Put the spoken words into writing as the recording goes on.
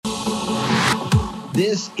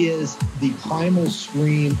This is the primal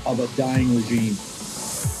scream of a dying regime.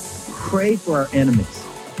 Pray for our enemies,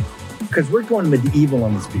 because we're going medieval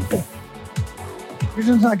on these people. You're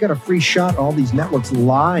just not got a free shot. All these networks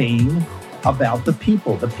lying about the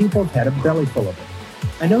people. The people have had a belly full of it.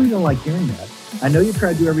 I know you don't like hearing that. I know you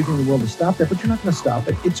try to do everything in the world to stop that, but you're not going to stop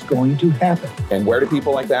it. It's going to happen. And where do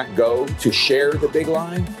people like that go to share the big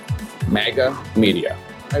lie? MAGA media.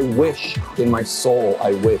 I wish in my soul,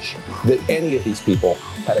 I wish that any of these people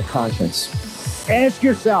had a conscience. Ask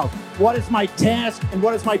yourself, what is my task and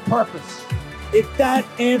what is my purpose? If that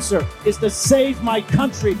answer is to save my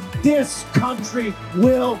country, this country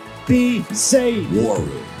will be saved. War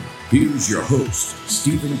Room. Here's your host,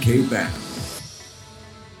 Stephen K. Bannon.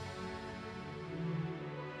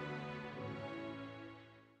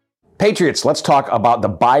 Patriots, let's talk about the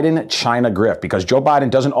Biden-China grift, because Joe Biden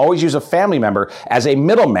doesn't always use a family member as a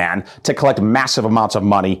middleman to collect massive amounts of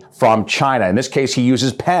money from China. In this case, he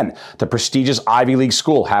uses Penn. The prestigious Ivy League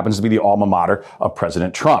school happens to be the alma mater of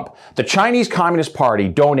President Trump. The Chinese Communist Party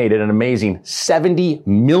donated an amazing $70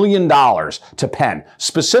 million to Penn,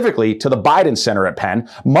 specifically to the Biden Center at Penn.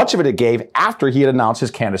 Much of it gave after he had announced his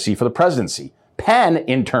candidacy for the presidency. Penn,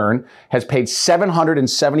 in turn, has paid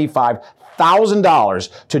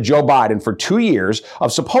 $775,000 to Joe Biden for 2 years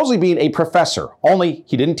of supposedly being a professor. Only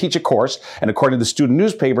he didn't teach a course, and according to the student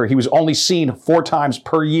newspaper, he was only seen 4 times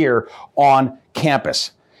per year on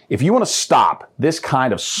campus. If you want to stop this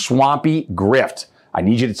kind of swampy grift, I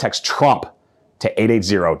need you to text Trump to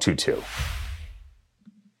 88022.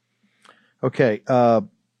 Okay,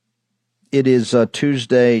 it is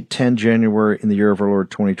Tuesday, 10 January in the year of our Lord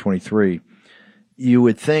 2023. You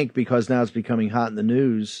would think, because now it's becoming hot in the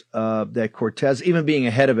news, that Cortez, even being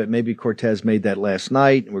ahead of it, maybe Cortez made that last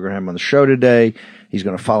night. We're going to have him on the show today. He's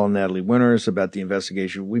going to follow Natalie Winters about the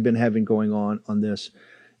investigation we've been having going on this.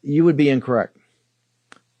 You would be incorrect.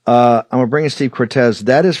 I'm going to bring in Steve Cortez.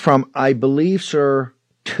 That is from, I believe, sir,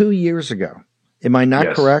 2 years ago. Am I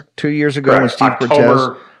not correct? 2 years ago when Steve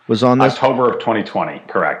Cortez was on this? October of 2020,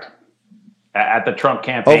 correct. At the Trump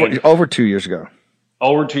campaign. Over 2 years ago.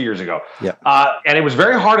 Over 2 years ago. Yeah. And it was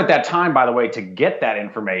very hard at that time, by the way, to get that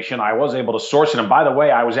information. I was able to source it. And by the way,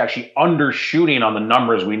 I was actually undershooting on the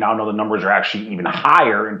numbers. We now know the numbers are actually even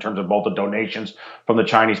higher in terms of both the donations from the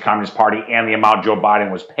Chinese Communist Party and the amount Joe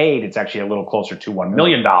Biden was paid. It's actually a little closer to $1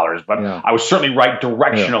 million. But I was certainly right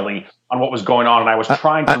directionally on what was going on. And I was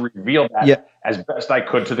trying to reveal that as best I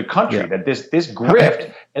could to the country, that this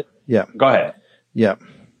grift. Go ahead. Yeah.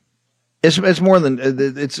 It's more than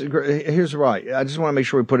it's. Here's why. I just want to make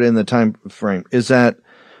sure we put it in the time frame. Is that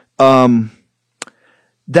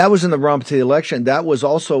that was in the run up to the election. That was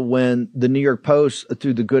also when the New York Post,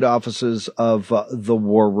 through the good offices of the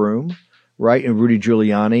War Room, right, and Rudy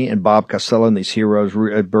Giuliani and Bob Costello and these heroes,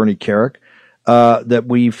 Bernie Kerik, that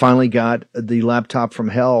we finally got the Laptop from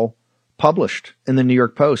Hell published in the New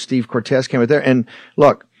York Post. Steve Cortez came out there, and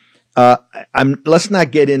look, let's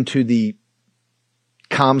not get into the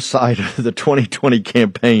calm side of the 2020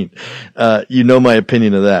 campaign. You know my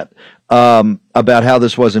opinion of that, about how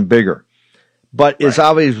this wasn't bigger, but it's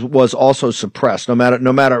obvious was also suppressed. No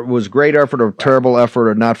matter it was great effort or terrible effort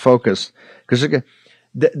or not focused, because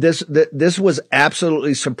this was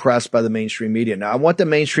absolutely suppressed by the mainstream media. Now I want the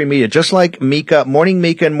mainstream media, just like Morning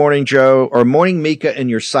Mika and Morning Joe, or Morning Mika and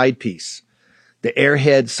your side piece, the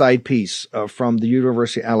Airhead side piece from the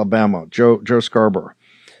University of Alabama, Joe Scarborough.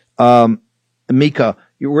 Mika,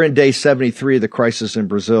 you were in day 73 of the crisis in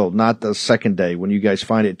Brazil, not the second day when you guys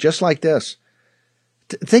find it. Just like this.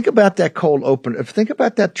 Think about that cold open. Think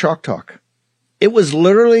about that chalk talk. It was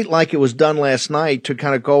literally like it was done last night to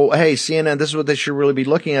kind of go, hey, CNN, this is what they should really be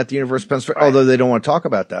looking at, the University of Pennsylvania, although they don't want to talk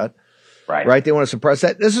about that. Right? They want to suppress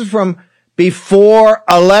that. This is from before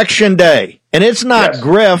Election Day. And it's not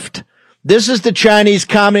grift. This is the Chinese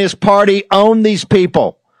Communist Party own these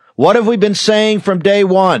people. What have we been saying from day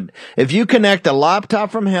one? If you connect the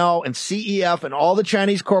Laptop from Hell and CEF and all the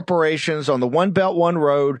Chinese corporations on the One Belt, One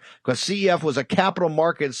Road, because CEF was a capital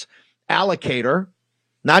markets allocator,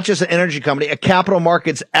 not just an energy company, a capital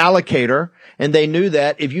markets allocator, and they knew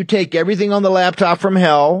that if you take everything on the Laptop from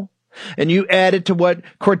Hell and you add it to what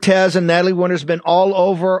Cortez and Natalie Winters have been all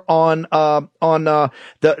over on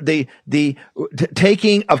the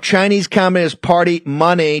taking of Chinese Communist Party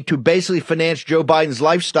money to basically finance Joe Biden's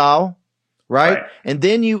lifestyle, right? And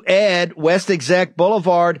then you add West Exec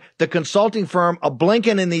Boulevard, the consulting firm of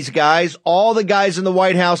Blinken and these guys, all the guys in the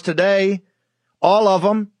White House today, all of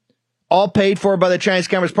them, all paid for by the Chinese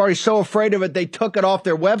Communist Party, so afraid of it they took it off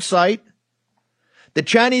their website. The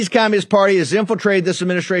Chinese Communist Party has infiltrated this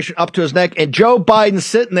administration up to his neck, and Joe Biden's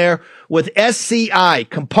sitting there with SCI,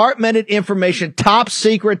 compartmented information, top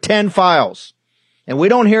secret 10 files. And we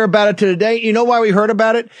don't hear about it today. You know why we heard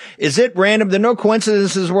about it? Is it random? There are no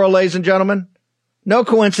coincidences, world, ladies and gentlemen. No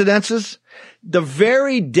coincidences. The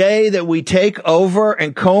very day that we take over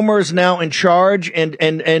and Comer's now in charge and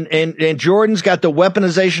Jordan's got the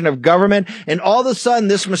weaponization of government, and all of a sudden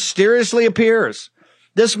this mysteriously appears.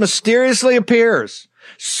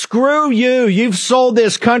 Screw you. You've sold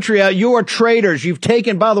this country out. You are traitors. You've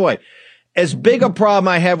taken, by the way, as big a problem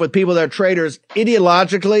I have with people that are traitors,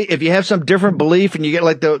 ideologically, if you have some different belief and you get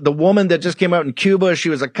like the woman that just came out in Cuba, she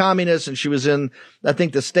was a communist and she was in, I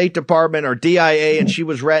think, the State Department or DIA, and she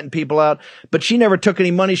was ratting people out, but she never took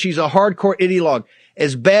any money. She's a hardcore ideologue.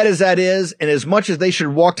 As bad as that is, and as much as they should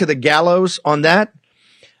walk to the gallows on that,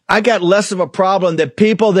 I got less of a problem than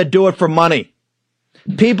people that do it for money.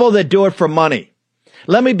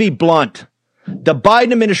 Let me be blunt. The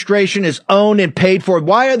Biden administration is owned and paid for.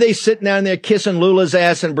 Why are they sitting down there kissing Lula's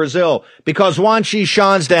ass in Brazil? Because Juan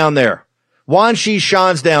Xishan's down there.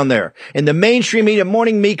 In the mainstream media,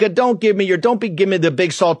 Morning Mika, don't give me the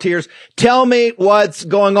big saltires. Tell me what's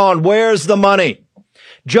going on. Where's the money?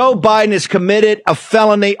 Joe Biden has committed a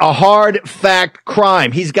felony, a hard fact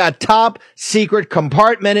crime. He's got top secret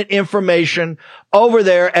compartmented information over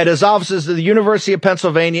there at his offices at the University of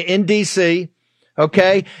Pennsylvania in D.C.,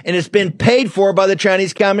 okay? And it's been paid for by the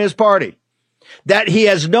Chinese Communist Party. That he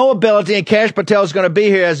has no ability, and Kash Patel is going to be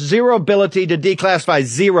here, has zero ability to declassify.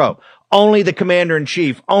 Zero. Only the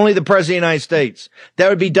commander-in-chief. Only the president of the United States. That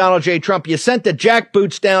would be Donald J. Trump. You sent the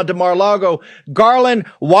jackboots down to Mar-a-Lago. Garland,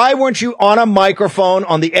 why weren't you on a microphone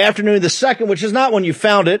on the afternoon of the 2nd, which is not when you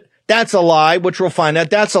found it? That's a lie, which we'll find out.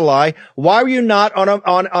 That's a lie. Why were you not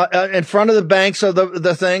in front of the banks of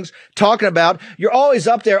the things talking about? You're always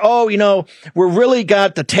up there. Oh, we're really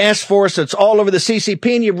got the task force that's all over the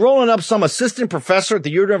CCP, and you're rolling up some assistant professor at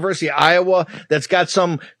the University of Iowa that's got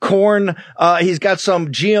some corn. He's got some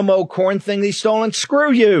GMO corn thing he's stolen.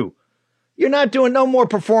 Screw you. You're not doing no more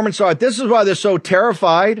performance art. This is why they're so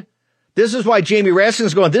terrified. This is why Jamie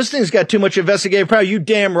Raskin's going, this thing's got too much investigative power. You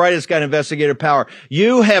damn right it's got investigative power.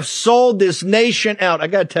 You have sold this nation out. I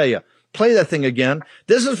got to tell you, play that thing again.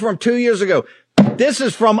 This is from 2 years ago. This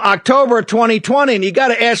is from October 2020. And you got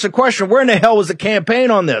to ask the question, where in the hell was the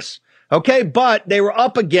campaign on this? Okay. But they were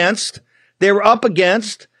up against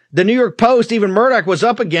the New York Post, even Murdoch was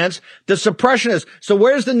up against the suppressionists. So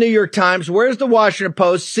where's the New York Times? Where's the Washington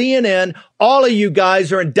Post? CNN? All of you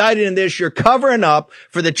guys are indicted in this. You're covering up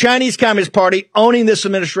for the Chinese Communist Party owning this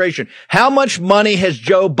administration. How much money has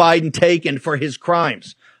Joe Biden taken for his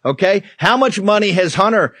crimes? Okay. How much money has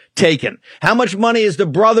Hunter taken? How much money has the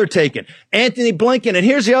brother taken? Anthony Blinken. And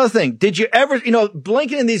here's the other thing. Did you ever,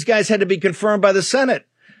 Blinken and these guys had to be confirmed by the Senate.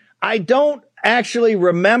 I don't actually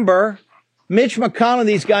remember Mitch McConnell and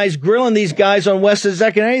these guys grilling these guys on West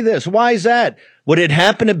Executive, any of this. Why is that? Would it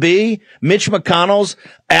happen to be Mitch McConnell's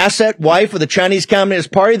asset wife of the Chinese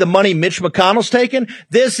Communist Party, the money Mitch McConnell's taken?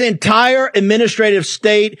 This entire administrative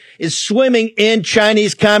state is swimming in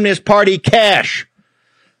Chinese Communist Party cash.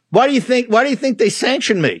 Why do you think they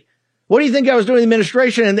sanctioned me? What do you think I was doing in the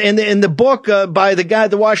administration? And in the book by the guy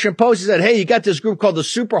at the Washington Post, he said, hey, you got this group called the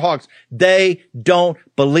Super Hawks. They don't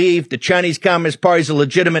believe the Chinese Communist Party is a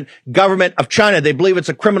legitimate government of China. They believe it's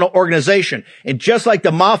a criminal organization. And just like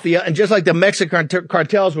the mafia and just like the Mexican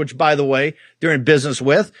cartels, which, by the way, they're in business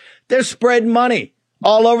with, they're spreading money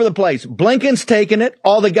all over the place. Blinken's taking it.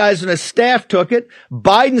 All the guys in his staff took it.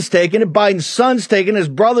 Biden's taking it. Biden's son's taking it. His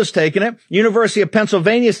brother's taking it. University of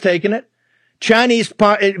Pennsylvania's taking it. Chinese,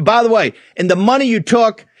 by the way, and the money you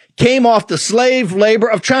took came off the slave labor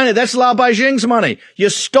of China. That's Lao Beijing's money. You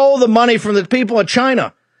stole the money from the people of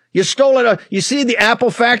China. You stole it. You see the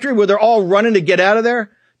Apple factory where they're all running to get out of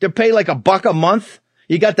there to pay like $1 a month.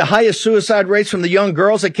 You got the highest suicide rates from the young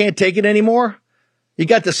girls that can't take it anymore. You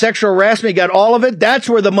got the sexual harassment. You got all of it. That's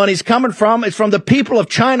where the money's coming from. It's from the people of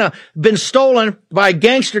China, been stolen by a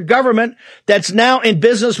gangster government that's now in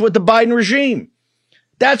business with the Biden regime.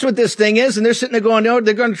 That's what this thing is. And they're sitting there going, no,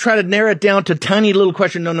 they're going to try to narrow it down to tiny little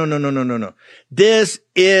question. No. This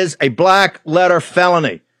is a black letter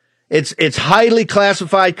felony. It's highly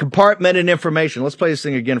classified, compartmented information. Let's play this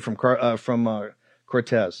thing again from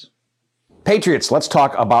Cortez. Patriots, let's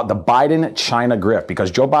talk about the Biden-China grift, because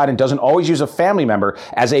Joe Biden doesn't always use a family member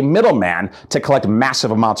as a middleman to collect massive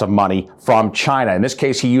amounts of money from China. In this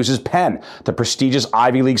case, he uses Penn, the prestigious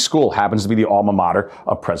Ivy League school, happens to be the alma mater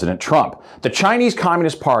of President Trump. The Chinese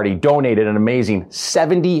Communist Party donated an amazing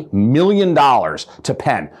 $70 million to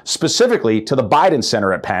Penn, specifically to the Biden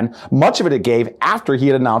Center at Penn. Much of it gave after he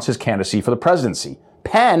had announced his candidacy for the presidency.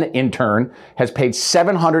 Penn, in turn, has paid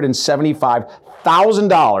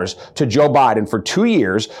 $775,000 to Joe Biden for 2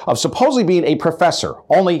 years of supposedly being a professor.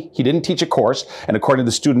 Only he didn't teach a course, and according to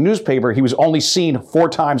the student newspaper, he was only seen 4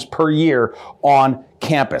 times per year on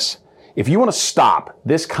campus. If you want to stop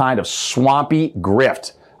this kind of swampy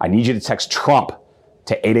grift, I need you to text Trump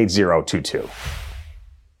to 88022.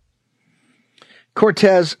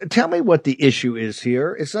 Cortez, tell me what the issue is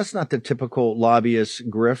here. That's not the typical lobbyist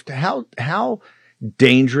grift. How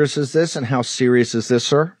dangerous is this, and how serious is this,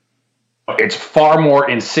 sir? It's far more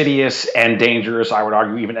insidious and dangerous, I would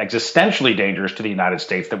argue even existentially dangerous to the United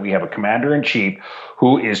States, that we have a commander-in-chief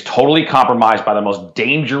who is totally compromised by the most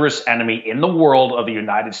dangerous enemy in the world of the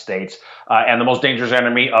United States and the most dangerous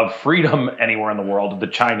enemy of freedom anywhere in the world, the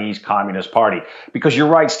Chinese Communist Party. Because you're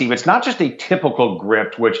right, Steve, it's not just a typical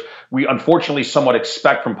grift, which we unfortunately somewhat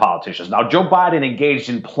expect from politicians. Now, Joe Biden engaged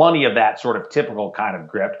in plenty of that sort of typical kind of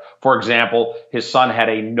grift. For example, his son had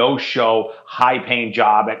a no-show, high-paying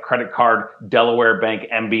job at credit card Delaware Bank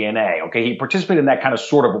MBNA. Okay, he participated in that kind of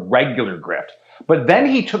sort of regular grift. But then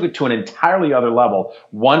he took it to an entirely other level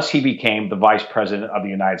once he became the vice president of the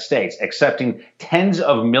United States, accepting tens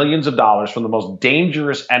of millions of dollars from the most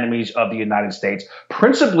dangerous enemies of the United States,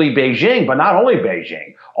 principally Beijing, but not only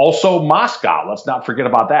Beijing, also Moscow. Let's not forget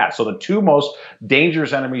about that. So the two most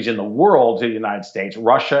dangerous enemies in the world to the United States,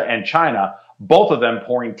 Russia and China, both of them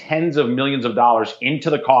pouring tens of millions of dollars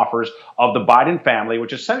into the coffers of the Biden family,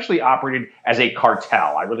 which essentially operated as a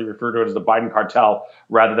cartel. I really refer to it as the Biden cartel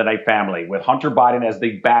rather than a family, with Hunter Biden as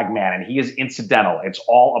the bag man, and he is incidental. It's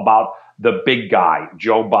all about the big guy,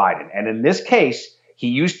 Joe Biden. And in this case, he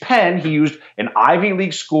used Penn. He used an Ivy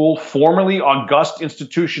League school, formerly august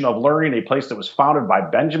institution of learning, a place that was founded by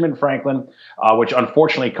Benjamin Franklin, which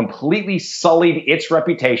unfortunately completely sullied its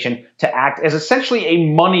reputation to act as essentially a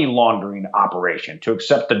money laundering operation, to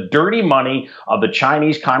accept the dirty money of the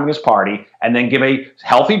Chinese Communist Party and then give a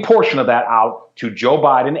healthy portion of that out to Joe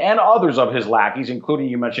Biden and others of his lackeys, including,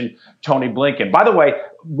 you mentioned, Tony Blinken. By the way,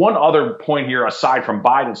 one other point here, aside from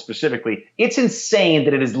Biden specifically, it's insane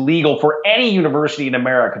that it is legal for any university in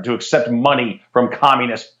America to accept money from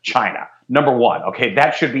communist China. Number one, okay,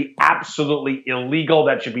 that should be absolutely illegal.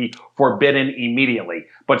 That should be forbidden immediately.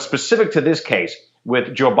 But specific to this case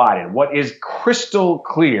with Joe Biden, what is crystal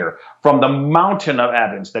clear from the mountain of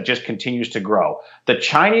evidence that just continues to grow, the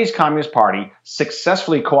Chinese Communist Party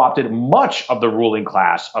successfully co-opted much of the ruling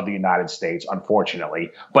class of the United States,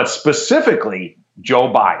 unfortunately, but specifically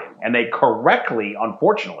Joe Biden. And they correctly,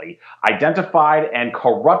 unfortunately, identified and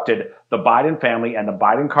corrupted the Biden family and the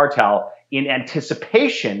Biden cartel in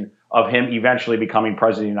anticipation of him eventually becoming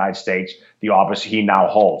president of the United States, the office he now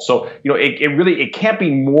holds. So, it can't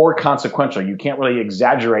be more consequential. You can't really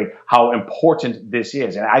exaggerate how important this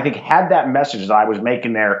is. And I think had that message that I was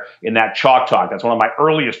making there in that Chalk Talk, that's one of my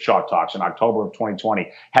earliest Chalk Talks in October of 2020,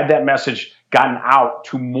 had that message gotten out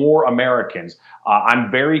to more Americans,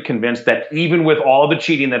 I'm very convinced that even with all of the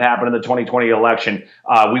cheating that happened in the 2020 election,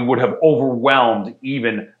 we would have overwhelmed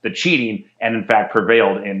even the cheating and, in fact,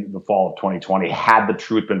 prevailed in the fall of 2020 had the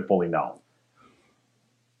truth been fully known.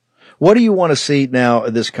 What do you want to see now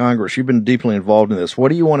in this Congress? You've been deeply involved in this. What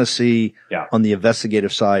do you want to see on the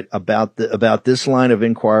investigative side about this line of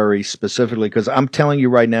inquiry specifically? Because I'm telling you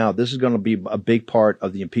right now, this is going to be a big part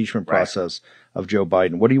of the impeachment process of Joe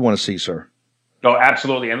Biden. What do you want to see, sir? No,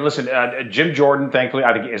 absolutely. And listen, Jim Jordan, thankfully,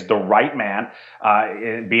 I think is the right man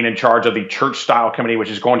being in charge of the Church Style Committee, which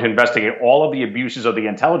is going to investigate all of the abuses of the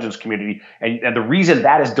intelligence community. And the reason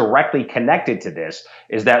that is directly connected to this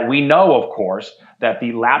is that we know, of course, that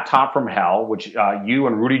the laptop from hell, which you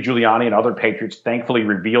and Rudy Giuliani and other patriots thankfully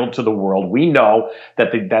revealed to the world, we know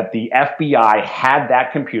that the FBI had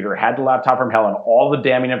that computer, had the laptop from hell and all the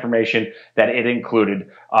damning information that it included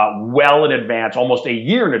well in advance, almost a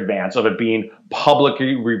year in advance of it being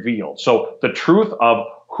publicly revealed. So the truth of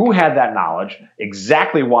who had that knowledge,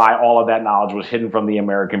 exactly why all of that knowledge was hidden from the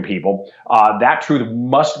American people, that truth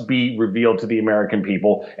must be revealed to the American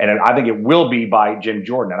people. And I think it will be by Jim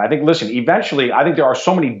Jordan. And I think, listen, eventually, I think there are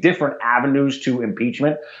so many different avenues to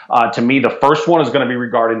impeachment. To me, the first one is going to be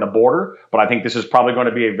regarding the border. But I think this is probably going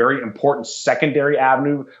to be a very important secondary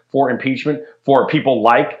avenue for impeachment for people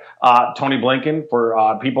like Tony Blinken,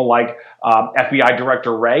 for people like FBI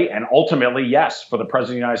Director Wray, and ultimately, yes, for the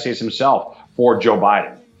President of the United States himself, for Joe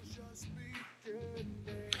Biden.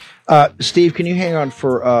 Steve, can you hang on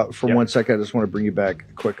for Yep. 1 second? I just want to bring you back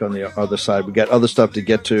quick on the other side. We got other stuff to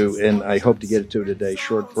get to, and I hope to get to today.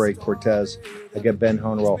 Short break, Cortez. I got Ben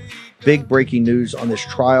Honeywell. Big breaking news on this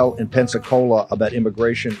trial in Pensacola about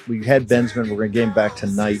immigration. We had Bensman. We're going to get him back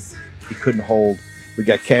tonight. He couldn't hold. We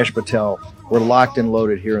got Kash Patel. We're locked and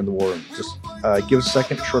loaded here in the war room. Just give us a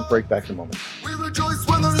second. Short break. Back in a moment. We rejoice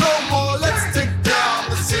when there's no more. Let's take down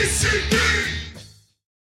the CCP.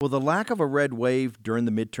 Will the lack of a red wave during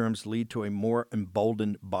the midterms lead to a more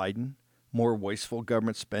emboldened Biden, more wasteful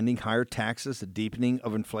government spending, higher taxes, a deepening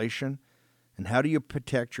of inflation? And how do you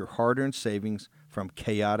protect your hard-earned savings from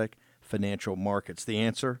chaotic financial markets? The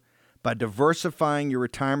answer? By diversifying your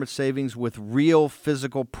retirement savings with real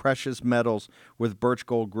physical precious metals with Birch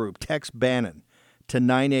Gold Group. Text Bannon to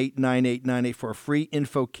 989898 for a free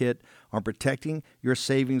info kit on protecting your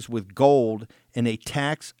savings with gold in a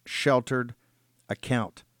tax-sheltered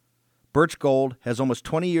account. Birch Gold has almost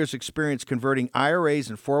 20 years' experience converting IRAs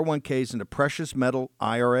and 401ks into precious metal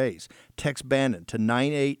IRAs. Text Bannon to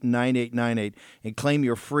 989898 and claim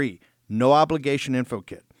your free, no-obligation info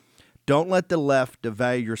kit. Don't let the left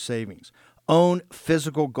devalue your savings. Own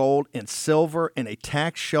physical gold and silver in a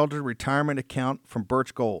tax-sheltered retirement account from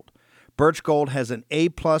Birch Gold. Birch Gold has an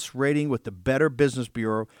A-plus rating with the Better Business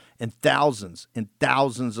Bureau and thousands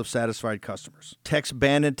of satisfied customers. Text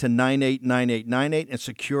Bannon to 989898 and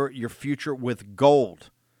secure your future with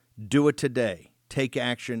gold. Do it today. Take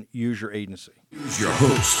action. Use your agency. Here's your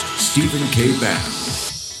host, Stephen K. Bannon.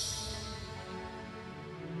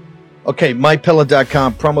 Okay,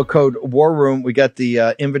 mypillow.com, promo code War Room. We got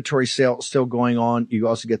the inventory sale still going on. You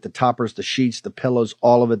also get the toppers, the sheets, the pillows,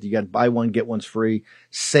 all of it. You got buy one, get one's free.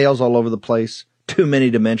 Sales all over the place. Too many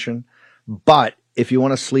to mention. But if you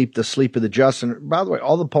want to sleep the sleep of the just, and by the way,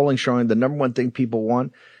 all the polling showing the number one thing people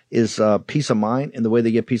want is peace of mind. And the way they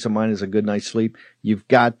get peace of mind is a good night's sleep. You've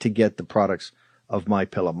got to get the products of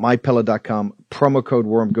MyPillow. MyPillow.com, promo code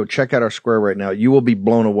War Room. Go check out our square right now. You will be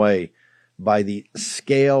blown away by the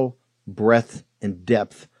scale, breadth, and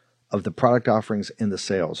depth of the product offerings and the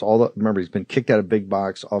sales. Remember, he's been kicked out of big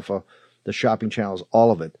box off of the shopping channels,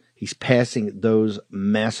 all of it. He's passing those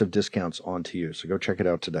massive discounts on to you. So go check it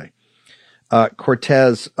out today.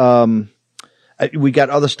 Cortez, we got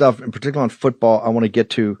other stuff, in particular on football, I want to get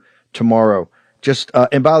to tomorrow.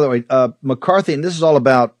 And by the way, McCarthy, and this is all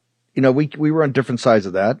about, we were on different sides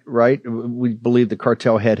of that, right? We believe the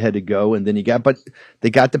cartel had to go, and then but they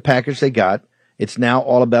got the package they got. It's now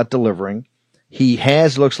all about delivering. He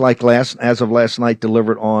looks like as of last night,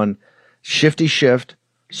 delivered on Shifty Schiff,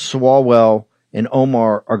 Swalwell, and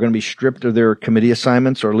Omar are going to be stripped of their committee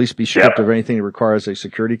assignments, or at least be stripped of anything that requires a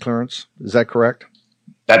security clearance. Is that correct?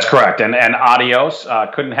 That's correct. And adios.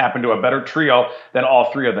 Couldn't happen to a better trio than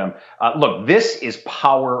all three of them. Look, this is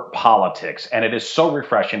power politics, and it is so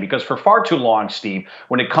refreshing because for far too long, Steve,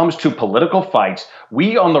 when it comes to political fights,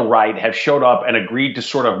 we on the right have showed up and agreed to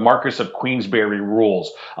sort of Marcus of Queensberry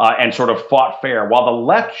rules and sort of fought fair, while the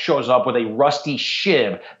left shows up with a rusty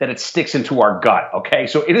shiv that it sticks into our gut. Okay,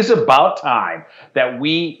 so it is about time that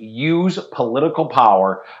we use political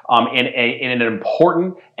power in an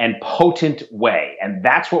important and potent way. And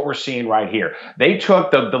that's what we're seeing right here. They took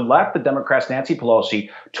the left, the Democrats, Nancy Pelosi,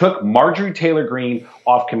 took Marjorie Taylor Greene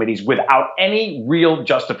off committees without any real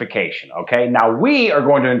justification. Okay. Now we are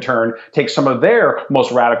going to in turn take some of their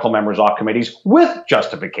most radical members off committees with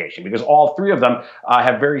justification, because all three of them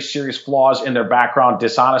have very serious flaws in their background,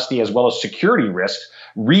 dishonesty, as well as security risks,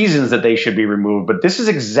 reasons that they should be removed. But this is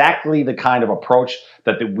exactly the kind of approach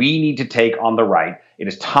that we need to take on the right. It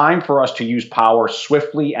is time for us to use power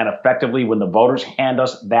swiftly and effectively when the voters hand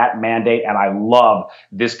us that mandate. And I love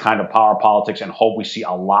this kind of power politics and hope we see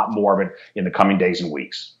a lot more of it in the coming days and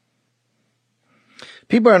weeks.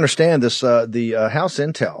 People understand this. The House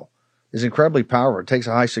Intel is incredibly powerful. It takes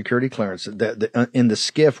a high security clearance. In the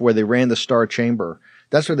SCIF where they ran the Star Chamber,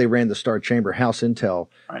 that's where they ran the Star Chamber, House Intel,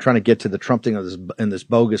 right, trying to get to the Trump thing in this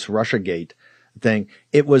bogus Russiagate thing.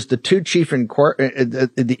 It was the two chief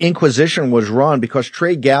the Inquisition was run because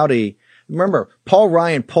Trey Gowdy, remember, Paul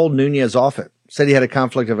Ryan pulled Nunez off it, said he had a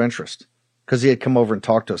conflict of interest because he had come over and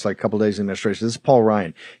talked to us like a couple of days in administration. This is Paul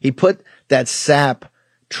Ryan. He put that sap,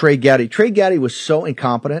 Trey Gowdy. Trey Gowdy was so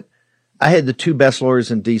incompetent. I had the two best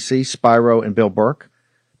lawyers in D.C., Spiro and Bill Burke.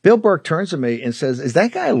 Bill Burke turns to me and says, "Is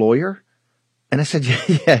that guy a lawyer?" And I said,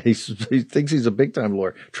 yeah, he thinks he's a big-time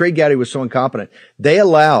lawyer. Trey Gowdy was so incompetent. They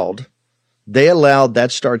allowed that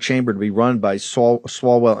Star Chamber to be run by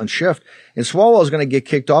Swalwell and Schiff. And Swalwell is going to get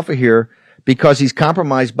kicked off of here because he's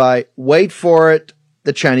compromised by, wait for it,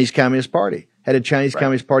 the Chinese Communist Party, had a Chinese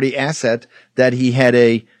Communist Party asset that he had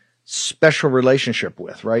a special relationship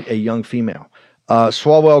with, right? A young female.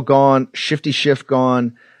 Swalwell gone, Shifty Schiff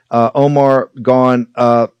gone, Omar gone.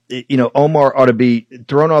 Omar ought to be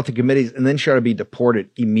thrown off the committees, and then she ought to be deported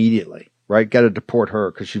immediately, right? Got to deport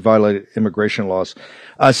her because she violated immigration laws.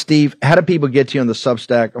 Steve, how do people get to you on the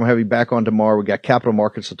Substack? I'm going to have you back on tomorrow. We got capital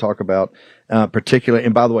markets to talk about, particularly,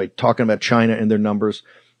 and by the way, talking about China and their numbers,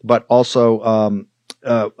 but also,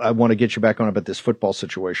 I want to get you back on about this football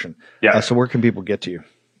situation. Yeah. So where can people get to you?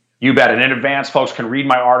 You bet. And in advance, folks can read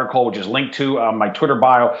my article, which is linked to my Twitter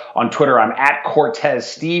bio. On Twitter, I'm at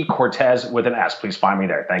Cortez, Steve Cortez with an S. Please find me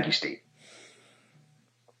there. Thank you, Steve.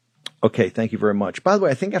 Okay, thank you very much. By the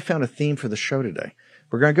way, I think I found a theme for the show today.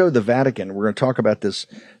 We're going to go to the Vatican. We're going to talk about this.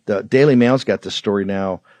 The Daily Mail's got this story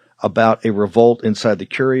now about a revolt inside the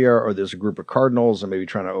Curia, or there's a group of cardinals and maybe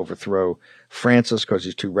trying to overthrow Francis because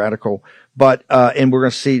he's too radical. But, and we're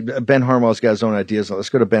going to see Ben Harnwell's got his own ideas. Let's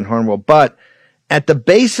go to Ben Harnwell. But at the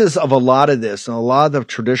basis of a lot of this, and a lot of the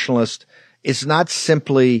traditionalists, it's not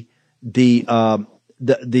simply the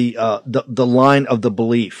line of the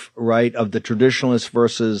belief, right, of the traditionalists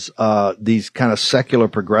versus these kind of secular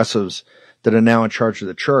progressives that are now in charge of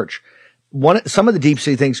the church. Some of the deep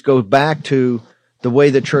sea things go back to the way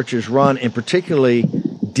the church is run, and particularly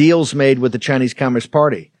deals made with the Chinese Communist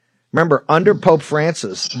Party. Remember, under Pope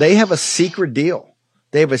Francis, they have a secret deal.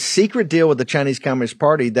 They have a secret deal with the Chinese Communist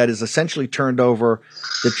Party that has essentially turned over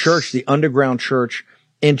the church, the underground church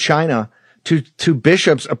in China, to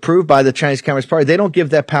bishops approved by the Chinese Communist Party. They don't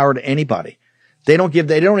give that power to anybody. They don't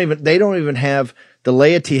even have the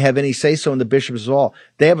laity have any say so in the bishops at all.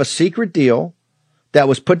 They have a secret deal that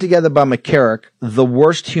was put together by McCarrick, the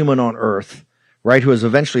worst human on earth, right? Who was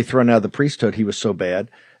eventually thrown out of the priesthood. He was so bad.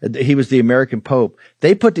 He was the American Pope.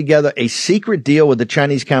 They put together a secret deal with the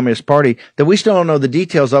Chinese Communist Party that we still don't know the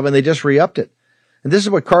details of, and they just re-upped it. And this is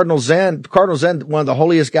what Cardinal Zen, one of the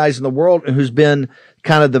holiest guys in the world, who's been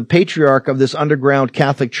kind of the patriarch of this underground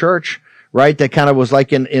Catholic Church, right? That kind of was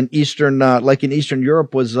like in Eastern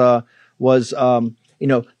Europe was the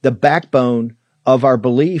backbone of our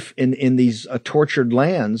belief in these tortured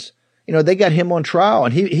lands. They got him on trial,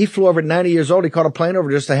 and he flew over at 90 years old. He caught a plane over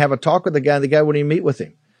just to have a talk with the guy. The guy wouldn't even meet with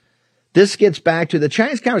him. This gets back to the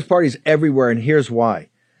Chinese Communist Party is everywhere, and here's why.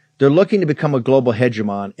 They're looking to become a global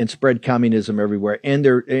hegemon and spread communism everywhere, and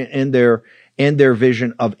their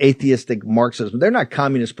vision of atheistic Marxism. They're not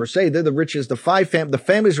communists per se. They're the richest. The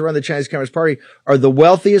families who run the Chinese Communist Party are the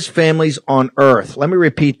wealthiest families on earth. Let me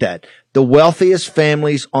repeat that. The wealthiest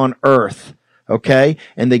families on earth. Okay?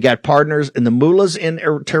 And they got partners in the mullahs in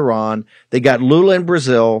Tehran. They got Lula in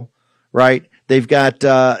Brazil, right? They've got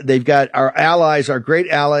our allies, our great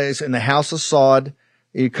allies in the House of Saud.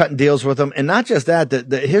 You're cutting deals with them. And not just that,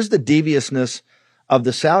 here's the deviousness of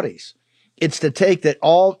the Saudis. It's to take that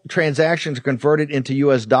all transactions are converted into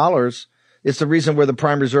U.S. dollars. It's the reason we're the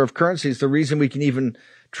prime reserve currency. It's the reason we can even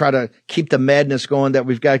try to keep the madness going that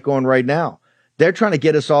we've got going right now. They're trying to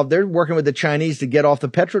get us off. They're working with the Chinese to get off the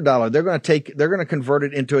petrodollar. They're going to convert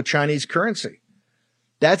it into a Chinese currency.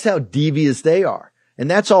 That's how devious they are. And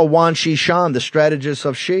that's all Wan Xishan, the strategist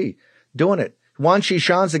of Xi, doing it. Wan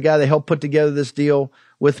Xishan's the guy that helped put together this deal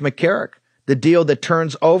with McCarrick, the deal that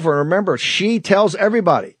turns over. And remember, Xi tells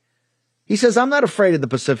everybody, he says, I'm not afraid of the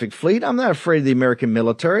Pacific Fleet. I'm not afraid of the American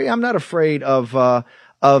military. I'm not afraid of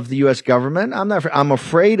the U.S. government. I'm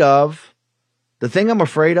afraid of, the thing I'm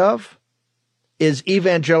afraid of is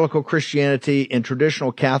evangelical Christianity and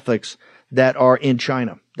traditional Catholics that are in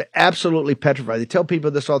China. They're absolutely petrified. They tell people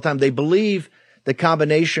this all the time. They believe the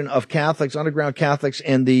combination of Catholics, underground Catholics,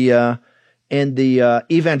 and the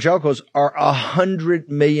evangelicals are 100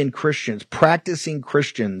 million Christians, practicing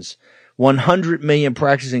Christians, 100 million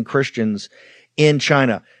practicing Christians in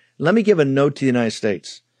China. Let me give a note to the United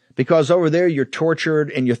States, because over there you're tortured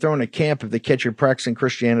and you're thrown in a camp if they catch you practicing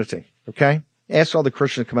Christianity. Okay? Ask all the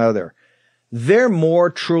Christians to come out of there. There are more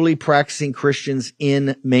truly practicing Christians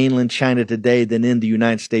in mainland China today than in the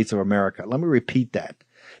United States of America. Let me repeat that.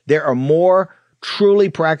 There are more truly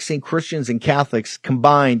practicing Christians and Catholics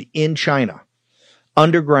combined in China,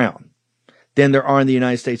 underground, than there are in the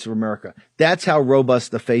United States of America. That's how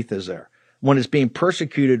robust the faith is there. When it's being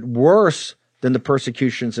persecuted worse than the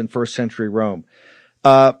persecutions in first century Rome.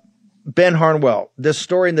 Ben Harnwell, this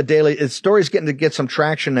story in the Daily, the story's getting to get some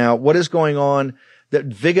traction now. What is going on? That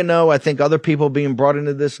Vigano, I think other people being brought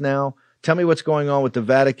into this now. Tell me what's going on with the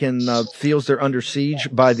Vatican, feels they're under siege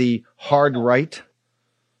by the hard right.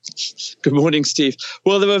 Good morning, Steve.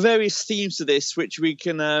 Well, there are various themes to this which we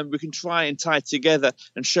can try and tie together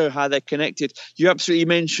and show how they're connected. You absolutely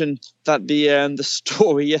mentioned that the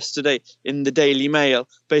story yesterday in the Daily Mail,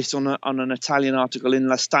 based on an Italian article in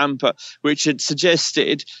La Stampa, which had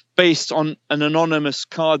suggested, based on an anonymous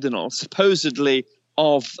cardinal, supposedly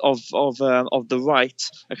of the right,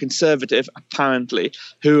 a conservative apparently,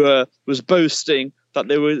 who was boasting that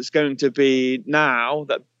there was going to be, now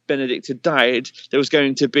that Benedict had died, there was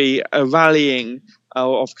going to be a rallying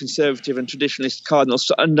of conservative and traditionalist cardinals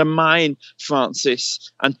to undermine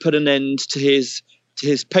Francis and put an end to his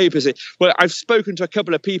papacy. Well, I've spoken to a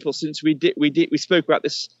couple of people since we spoke about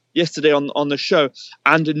this yesterday on the show,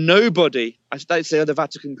 and nobody, I'd say other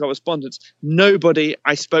Vatican correspondents, nobody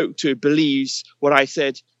I spoke to believes what I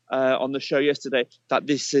said on the show yesterday, that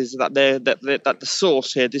this is that the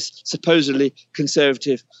source here, this supposedly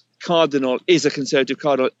conservative cardinal, is a conservative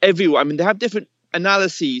cardinal. Everyone, I mean, they have different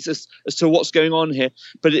analyses as to what's going on here,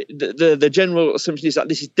 but the general assumption is that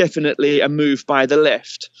this is definitely a move by the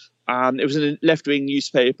left. It was in a left-wing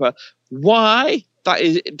newspaper. Why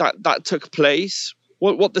that took place,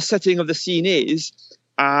 what the setting of the scene is,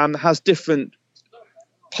 has different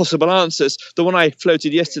possible answers. The one I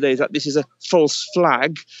floated yesterday is that this is a false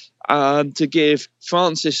flag to give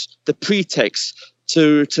Francis the pretext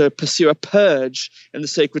to pursue a purge in the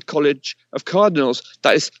Sacred College of Cardinals.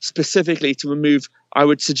 That is specifically to remove, I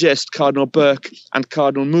would suggest, Cardinal Burke and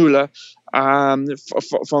Cardinal Muller from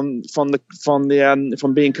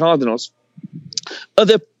being cardinals.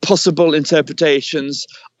 Other possible interpretations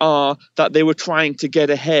are that they were trying to get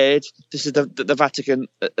ahead. This is the Vatican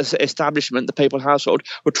establishment, the papal household,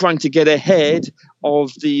 were trying to get ahead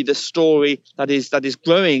of the story that is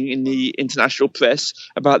growing in the international press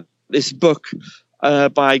about this book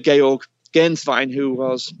by Georg Genswein, who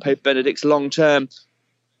was Pope Benedict's long-term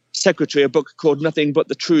secretary, a book called Nothing But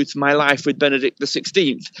the Truth, My Life with Benedict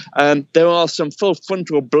XVI. There are some full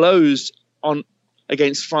frontal blows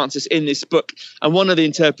against Francis in this book. And one of the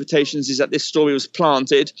interpretations is that this story was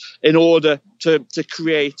planted in order to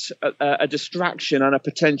create a distraction and a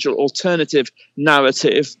potential alternative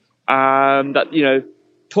narrative that, you know,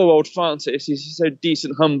 poor old Francis, he's so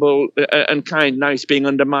decent, humble and kind. Now he's being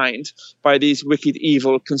undermined by these wicked,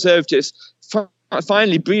 evil conservatives.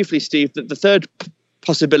 Finally, briefly, Steve, the third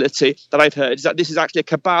possibility that I've heard is that this is actually a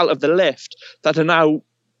cabal of the left that are now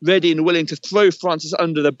ready and willing to throw Francis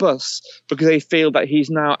under the bus because they feel that he's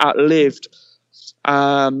now outlived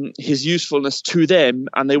his usefulness to them,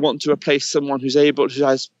 and they want to replace someone who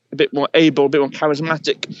has a bit more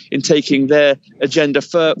charismatic in taking their agenda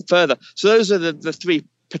further. So those are the three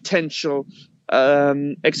potential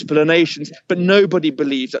explanations, but nobody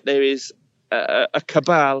believes that there is a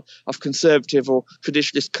cabal of conservative or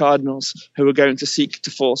traditionalist cardinals who are going to seek to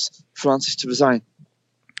force Francis to resign.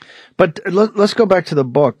 But let's go back to the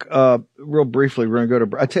book real briefly. We're going to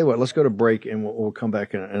go to. I tell you what. Let's go to break, and we'll come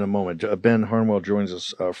back in a moment. Ben Harnwell joins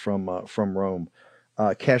us from Rome.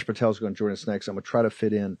 Kash Patel is going to join us next. I'm going to try to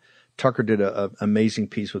fit in. Tucker did an amazing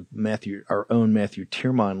piece with our own Matthew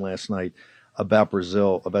Tierman last night about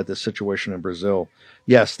Brazil, about the situation in Brazil.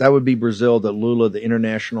 Yes, that would be Brazil. That Lula, the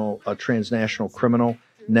international transnational criminal,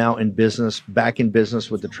 now in business, back in business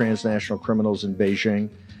with the transnational criminals in Beijing.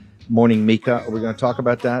 Morning, Mika. We're going to talk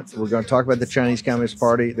about that. We're going to talk about the Chinese Communist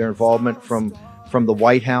Party, their involvement from the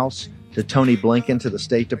White House to Tony Blinken to the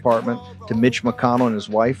State Department to Mitch McConnell and his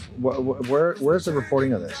wife. Where's the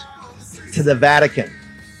reporting of this? To the Vatican.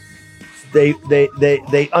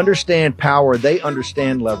 They understand power. They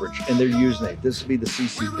understand leverage, and they're using it. This would be the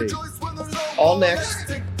CCP. All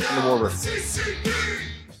next in the War Room.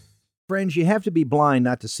 Friends, you have to be blind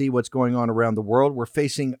not to see what's going on around the world. We're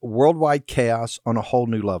facing worldwide chaos on a whole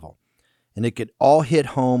new level. And it could all hit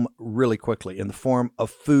home really quickly in the form of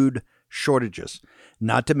food shortages,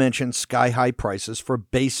 not to mention sky-high prices for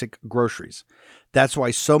basic groceries. That's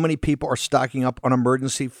why so many people are stocking up on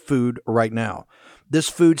emergency food right now. This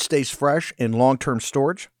food stays fresh in long-term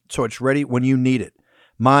storage, so it's ready when you need it.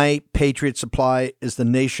 My Patriot Supply is the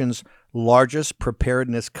nation's largest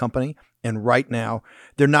preparedness company, and right now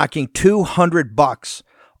they're knocking $200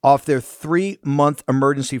 off their 3-month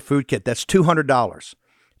emergency food kit. That's $200.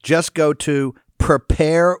 Just go to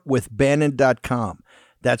preparewithbannon.com.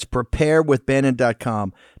 That's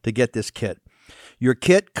preparewithbannon.com to get this kit. Your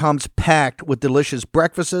kit comes packed with delicious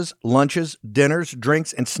breakfasts, lunches, dinners,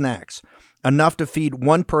 drinks, and snacks. Enough to feed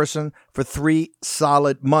one person for 3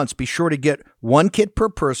 solid months. Be sure to get 1 kit per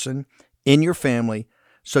person in your family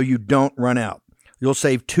so you don't run out. You'll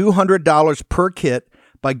save $200 per kit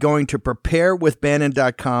by going to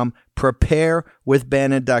preparewithbannon.com,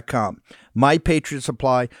 preparewithbannon.com. My Patriot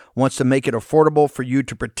Supply wants to make it affordable for you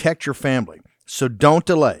to protect your family. So don't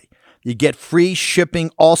delay. You get free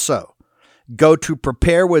shipping also. Go to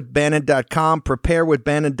preparewithbannon.com,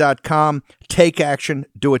 preparewithbannon.com. Take action.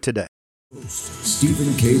 Do it today.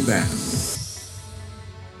 Stephen K. Bannon.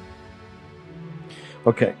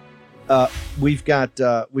 Okay. We've got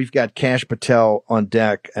Kash Patel on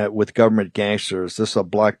deck with Government Gangsters. This is a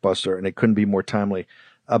blockbuster, and it couldn't be more timely.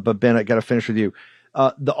 But Ben, I got to finish with you.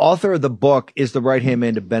 The author of the book is the right-hand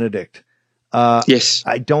man to Benedict. Yes.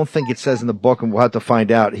 I don't think it says in the book, and we'll have to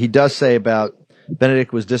find out. He does say about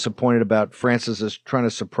Benedict was disappointed about Francis is trying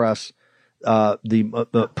to suppress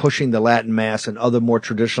the pushing the Latin Mass and other more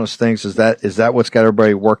traditionalist things. Is that what's got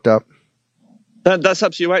everybody worked up? That's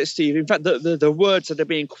absolutely right, Steve. In fact, the words that are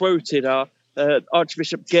being quoted are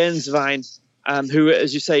Archbishop Genswein, who,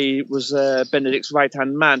 as you say, was Benedict's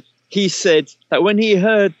right-hand man. He said that when he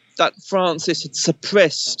heard that Francis had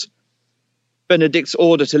suppressed Benedict's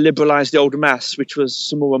order to liberalize the Old Mass, which was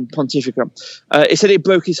Summorum Pontificum, he said it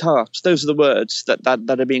broke his heart. Those are the words that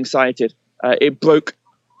are being cited. It broke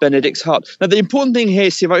Benedict's heart. Now, the important thing here,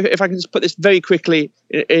 Steve, if I can just put this very quickly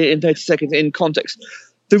in 30 seconds in context,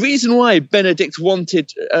 the reason why Benedict wanted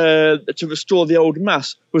to restore the Old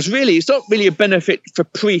Mass was really, it's not really a benefit for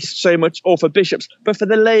priests so much or for bishops, but for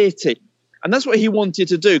the laity. And that's what he wanted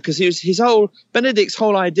to do, because Benedict's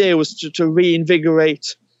whole idea was to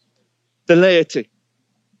reinvigorate the laity.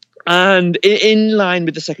 And in line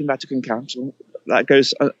with the Second Vatican Council, that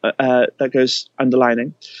goes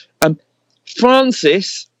underlining,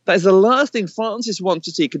 Francis, that is the last thing Francis wants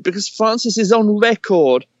to see, because Francis is on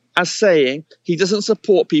record as saying he doesn't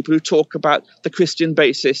support people who talk about the Christian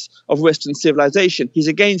basis of Western civilization. He's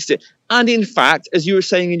against it. And in fact, as you were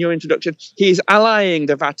saying in your introduction, he is allying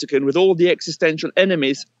the Vatican with all the existential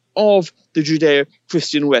enemies of the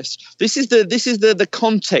Judeo-Christian West. This is the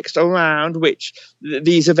context around which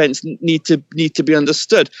these events need to be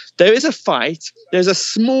understood. There is a fight. There's a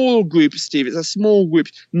small group, Steve. It's a small group,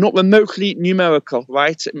 not remotely numerical,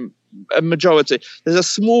 right? A majority. There's a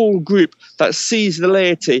small group that sees the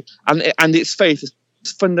laity and its faith as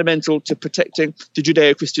fundamental to protecting the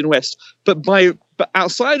Judeo-Christian West. But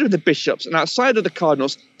outside of the bishops and outside of the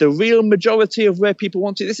cardinals, the real majority of where people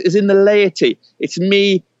want this is in the laity. It's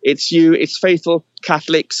me, it's you, it's faithful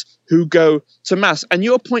Catholics who go to Mass. And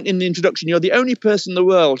your point in the introduction, you're the only person in the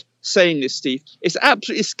world saying this, Steve. It's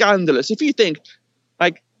absolutely scandalous. If you think,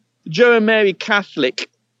 like, Joe and Mary Catholic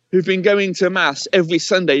who've been going to Mass every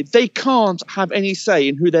Sunday, they can't have any say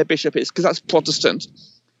in who their bishop is, because that's Protestant.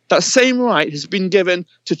 That same right has been given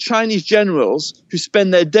to Chinese generals who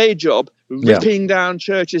spend their day job ripping down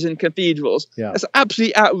churches and cathedrals. Yeah. That's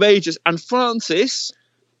absolutely outrageous. And Francis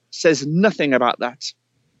says nothing about that.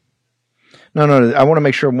 No. I want to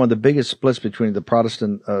make sure one of the biggest splits between the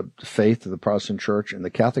Protestant faith, the Protestant church, and the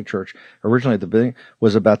Catholic church, originally at the beginning,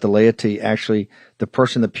 was about the laity. Actually, the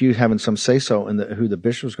person in the pew having some say-so in who the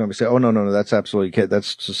bishop was going to say, oh, no, that's absolutely,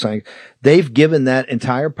 that's just saying. They've given that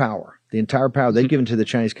entire power. The entire power they've given to the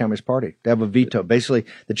Chinese Communist Party. They have a veto. Basically,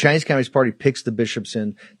 the Chinese Communist Party picks the bishops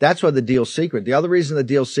in. That's why the deal's secret. The other reason the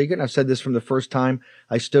deal's secret, and I've said this from the first time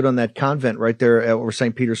I stood on that convent right there over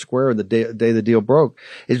St. Peter's Square the day the deal broke,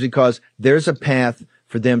 is because there's a path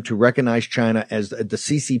for them to recognize China as the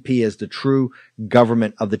CCP as the true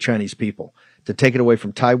government of the Chinese people, to take it away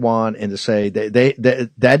from Taiwan and to say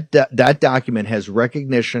that document has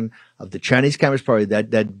recognition of the Chinese Communist Party,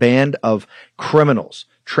 that band of criminals,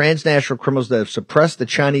 transnational criminals that have suppressed the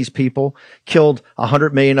Chinese people, killed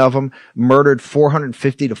 100 million of them, murdered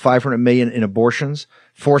 450 to 500 million in abortions,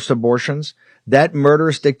 forced abortions. That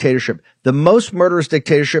murderous dictatorship, the most murderous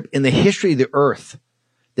dictatorship in the history of the earth,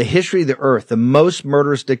 the most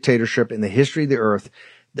murderous dictatorship in the history of the earth.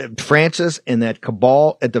 Francis and that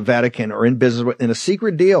cabal at the Vatican are in business with, in a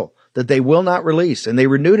secret deal that they will not release, and they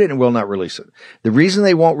renewed it and will not release it. The reason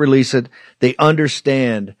they won't release it, they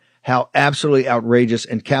understand how absolutely outrageous,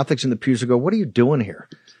 and Catholics in the pews will go, what are you doing here?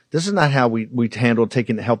 This is not how we handled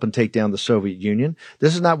helping take down the Soviet Union.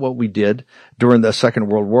 This is not what we did during the Second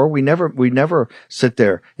World War. We never sit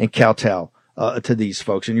there and kowtow to these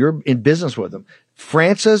folks, and you're in business with them.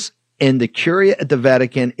 Francis and the Curia at the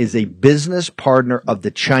Vatican is a business partner of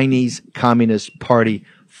the Chinese Communist Party,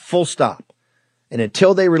 full stop. And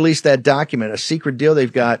until they release that document, a secret deal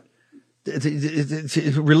they've got,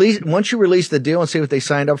 once you release the deal and see what they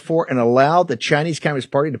signed up for and allow the Chinese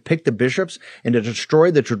Communist Party to pick the bishops and to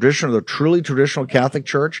destroy the truly traditional Catholic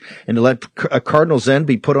Church, and to let Cardinal Zen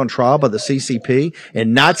be put on trial by the CCP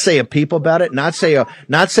and not say a peep about it, not say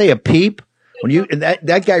a peep. And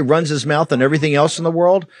that guy runs his mouth on everything else in the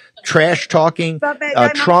world, trash talking,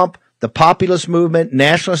 Trump, the populist movement,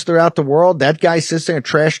 nationalists throughout the world. That guy sits there and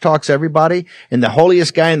trash talks everybody. And the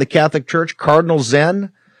holiest guy in the Catholic Church, Cardinal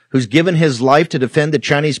Zen, who's given his life to defend the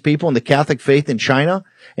Chinese people and the Catholic faith in China,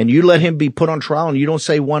 and you let him be put on trial and you don't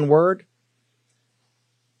say one word?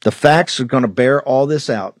 The facts are going to bear all this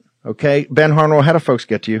out. Okay, Ben Harnwell, how do folks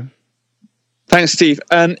get to you? Thanks, Steve.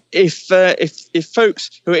 If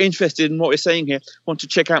folks who are interested in what we're saying here want to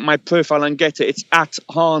check out my profile and get it, it's at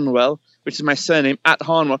Harnwell, which is my surname, at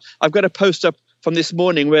Harnwell. I've got a post up from this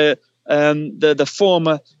morning where the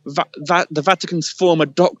Vatican's former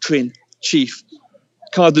doctrine chief,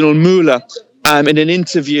 Cardinal Muller, in an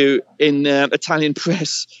interview in Italian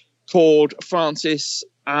press, called Francis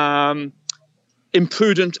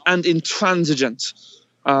imprudent and intransigent.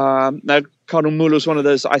 Now, Cardinal Muller is one of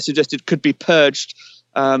those that I suggested could be purged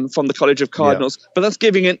from the College of Cardinals, but that's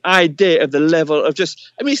giving an idea of the level of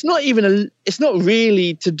it's not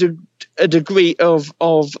really to a degree of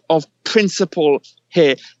principle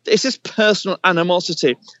here. It's just personal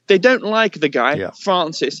animosity. They don't like the guy,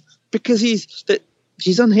 Francis, because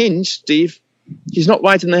he's unhinged, Steve. He's not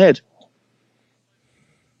right in the head.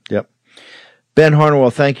 Yep. Ben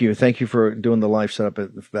Harnwell, thank you. Thank you for doing the live setup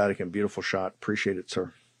at the Vatican. Beautiful shot. Appreciate it,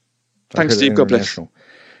 sir. Thanks, Steve. God bless.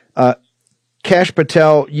 Kash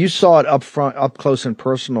Patel, you saw it up front, up close and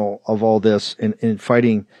personal of all this in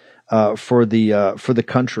fighting for the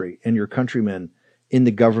country and your countrymen in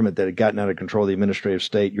the government that had gotten out of control of the administrative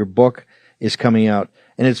state. Your book is coming out,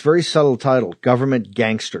 and it's very subtle title, Government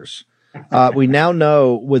Gangsters. We now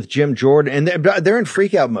know with Jim Jordan, and they're in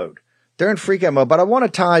freak out mode. They're in freak out mode. But I want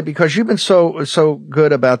to tie, because you've been so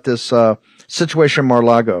good about this situation in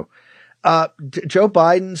Mar-a-Lago. Joe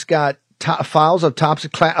Biden's got files of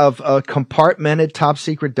compartmented top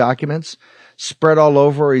secret documents spread all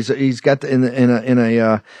over. He's got in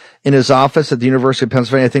his office at the University of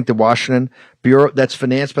Pennsylvania, I think the Washington Bureau that's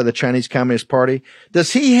financed by the Chinese Communist Party.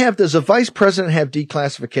 Does the vice president have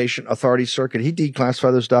declassification authority, sir? Could he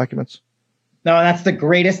declassify those documents? No, that's the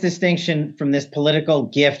greatest distinction from this political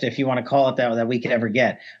gift, if you want to call it that we could ever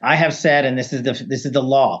get. I have said, and this is the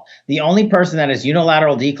law, the only person that has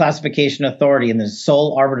unilateral declassification authority and the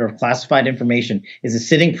sole arbiter of classified information is the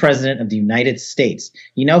sitting president of the United States.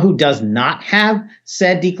 You know who does not have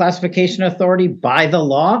said declassification authority by the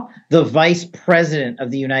law? The vice president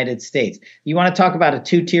of the United States. You want to talk about a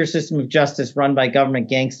two-tier system of justice run by government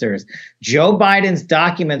gangsters. Joe Biden's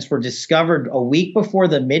documents were discovered a week before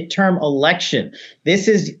the midterm election. This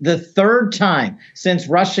is the third time since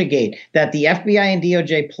Russiagate that the FBI and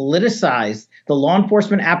DOJ politicized the law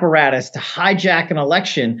enforcement apparatus to hijack an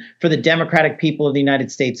election for the democratic people of the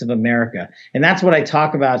United States of America. And that's what I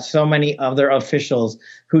talk about. So many other officials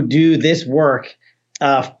who do this work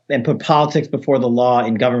and put politics before the law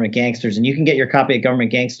in Government Gangsters. And you can get your copy at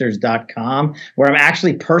governmentgangsters.com, where I'm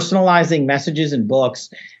actually personalizing messages and books,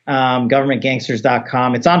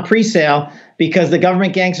 governmentgangsters.com. It's on pre-sale because the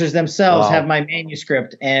government gangsters themselves have my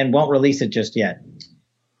manuscript and won't release it just yet.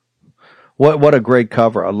 What a great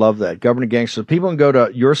cover. I love that. Government Gangsters. People can go to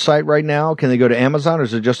your site right now. Can they go to Amazon, or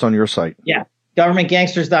is it just on your site? Yeah.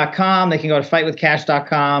 Governmentgangsters.com. They can go to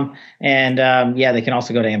fightwithcash.com. And they can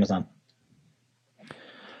also go to Amazon.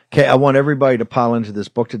 Okay, I want everybody to pile into this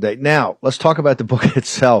book today. Now, let's talk about the book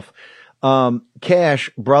itself.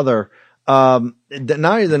 Kash, brother, now they're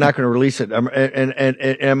not going to release it. And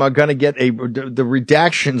am I going to get the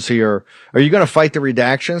redactions here? Are you going to fight the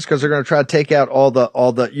redactions? Because they're going to try to take out all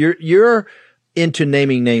the. You're into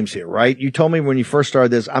naming names here, right? You told me when you first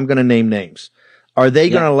started this, I'm going to name names. Are they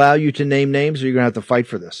going to allow you to name names, or are you going to have to fight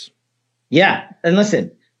for this? Yeah, and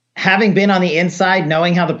listen. Having been on the inside,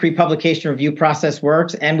 knowing how the pre-publication review process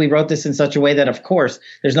works, and we wrote this in such a way that, of course,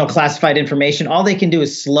 there's no classified information. All they can do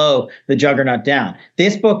is slow the juggernaut down.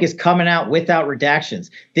 This book is coming out without redactions.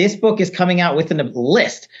 This book is coming out with a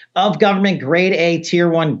list of government grade A tier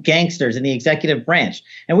 1 gangsters in the executive branch.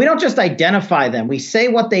 And we don't just identify them. We say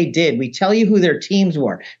what they did. We tell you who their teams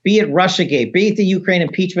were, be it Russiagate, be it the Ukraine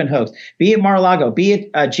impeachment hoax, be it Mar-a-Lago, be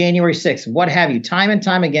it January 6th, what have you. Time and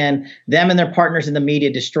time again, them and their partners in the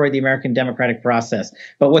media destroy the American democratic process.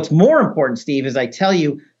 But what's more important, Steve, is I tell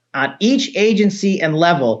you on each agency and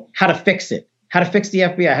level how to fix it, how to fix the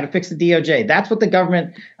FBI, how to fix the DOJ. That's what the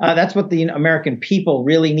government, that's what the American people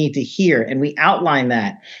really need to hear. And we outline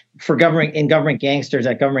that for Government Gangsters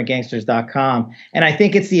at governmentgangsters.com. And I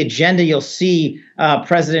think it's the agenda you'll see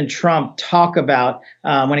President Trump talk about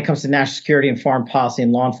when it comes to national security and foreign policy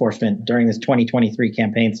and law enforcement during this 2023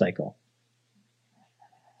 campaign cycle.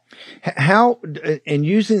 How, and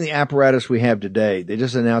using the apparatus we have today, they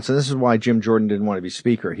just announced, and this is why Jim Jordan didn't want to be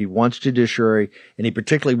speaker. He wants judiciary, and he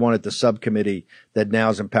particularly wanted the subcommittee that now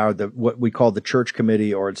is empowered, what we call the church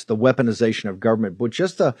committee, or it's the weaponization of government. But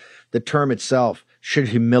just the term itself should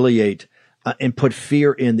humiliate and put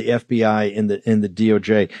fear in the FBI and the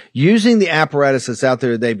DOJ. Using the apparatus that's out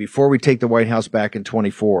there today, before we take the White House back in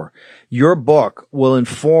 24, your book will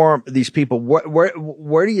inform these people.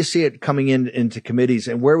 Where do you see it coming into committees,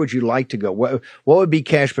 and where would you like to go? What would be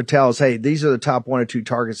Kash Patel's, hey, these are the top 1 or 2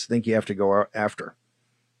 targets I think you have to go after?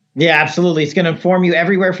 Yeah, absolutely. It's going to inform you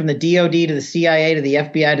everywhere from the DOD to the CIA to the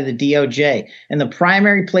FBI to the DOJ. And the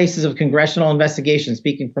primary places of congressional investigation,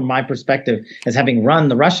 speaking from my perspective as having run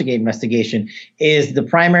the Russiagate investigation, is the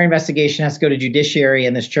primary investigation has to go to judiciary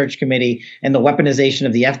and this church committee, and the weaponization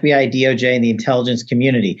of the FBI, DOJ, and the intelligence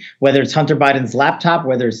community. Whether it's Hunter Biden's laptop,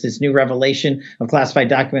 whether it's this new revelation of classified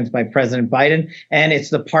documents by President Biden, and it's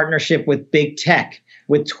the partnership with big tech,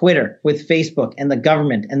 with Twitter, with Facebook, and the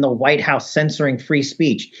government, and the White House censoring free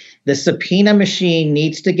speech. The subpoena machine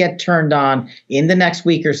needs to get turned on in the next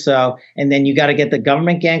week or so, and then you got to get the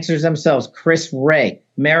government gangsters themselves, Chris Wray,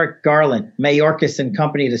 Merrick Garland, Mayorkas and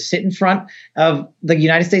company, to sit in front of the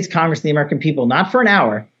United States Congress and the American people, not for an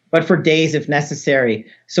hour, but for days if necessary,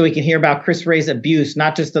 so we can hear about Chris Wray's abuse,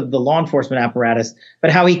 not just of the law enforcement apparatus,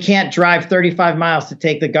 but how he can't drive 35 miles to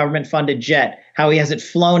take the government-funded jet, how he has it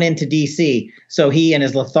flown into D.C. so he and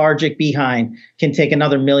his lethargic behind can take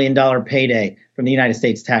another $1 million payday from the United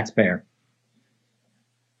States taxpayer.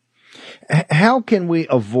 How can we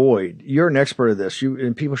avoid? You're an expert of this.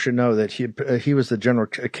 And people should know that he was the general.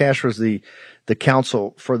 Kash was the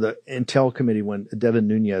counsel for the Intel Committee when Devin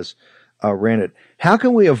Nunes ran it. How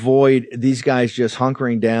can we avoid these guys just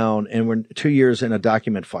hunkering down, and we're 2 years in a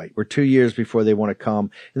document fight? We're 2 years before they want to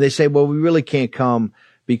come, and they say, well, we really can't come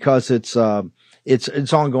because it's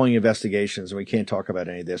ongoing investigations and we can't talk about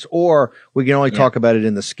any of this, or we can only talk about it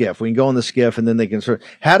in the SCIF. We can go in the SCIF and then they can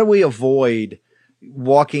how do we avoid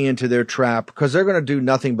walking into their trap? Because they're going to do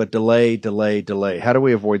nothing but delay. How do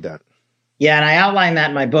we avoid that? Yeah, and I outline that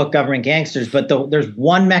in my book, Government Gangsters, but there's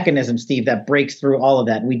one mechanism, Steve, that breaks through all of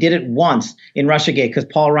that. We did it once in Russiagate because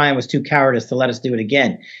Paul Ryan was too cowardice to let us do it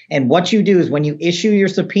again. And what you do is when you issue your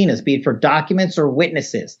subpoenas, be it for documents or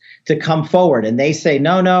witnesses, to come forward, and they say,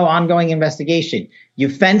 no, ongoing investigation, you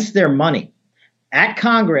fence their money. At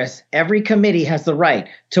Congress, every committee has the right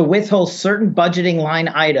to withhold certain budgeting line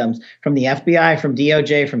items from the FBI, from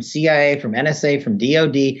DOJ, from CIA, from NSA, from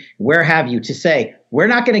DOD, where have you, to say, we're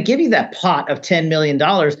not going to give you that pot of $10 million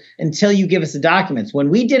until you give us the documents. When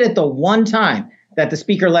we did it the one time that the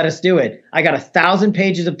speaker let us do it, I got 1,000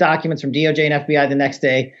 pages of documents from DOJ and FBI the next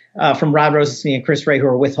day from Rod Rosenstein and Chris Wray, who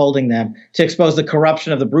are withholding them, to expose the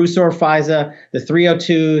corruption of the Bruce Orr FISA, the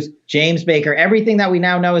 302s, James Baker, everything that we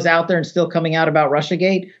now know is out there and still coming out about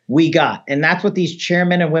Russiagate, we got. And that's what these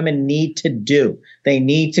chairmen and women need to do. They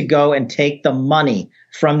need to go and take the money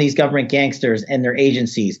from these government gangsters and their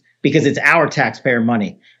agencies, because it's our taxpayer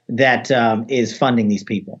money that is funding these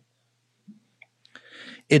people.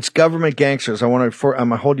 It's Government Gangsters. I'm going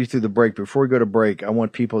to hold you through the break. Before we go to break, I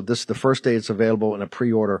want people, this is the first day it's available in a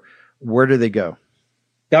pre-order. Where do they go?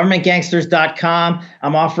 GovernmentGangsters.com.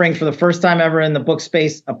 I'm offering for the first time ever in the book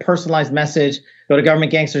space a personalized message. Go to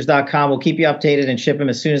GovernmentGangsters.com. We'll keep you updated and ship them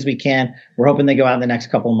as soon as we can. We're hoping they go out in the next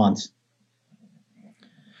couple of months.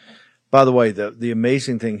 By the way, the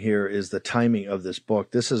amazing thing here is the timing of this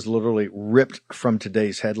book. This is literally ripped from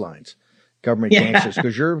today's headlines. Government gangsters,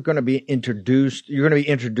 because you're going to be introduced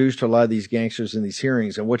to a lot of these gangsters in these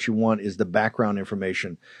hearings, and what you want is the background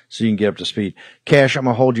information so you can get up to speed. Kash, I'm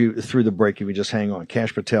going to hold you through the break if you just hang on.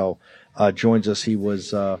 Kash Patel joins us. He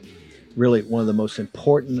was really one of the most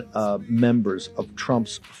important members of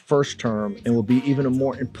Trump's first term, and will be even a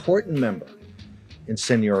more important member in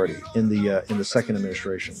seniority in the second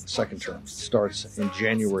administration. Second term starts in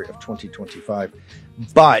January of 2025.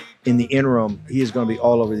 But in the interim, he is going to be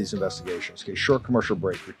all over these investigations. Okay, short commercial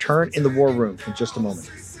break. Return in the War Room in just a moment.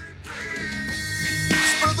 Spread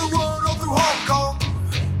the word all through Hong Kong.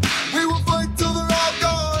 We will fight till they're all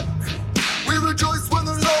gone. We rejoice when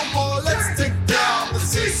there's no more. Let's take down the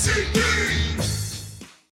CCP.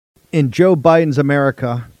 In Joe Biden's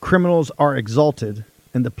America, criminals are exalted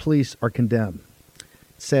and the police are condemned.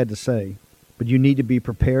 It's sad to say, but you need to be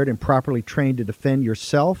prepared and properly trained to defend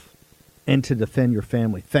yourself and to defend your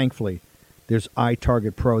family. Thankfully, there's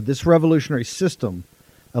iTarget Pro. This revolutionary system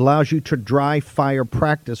allows you to dry fire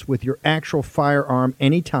practice with your actual firearm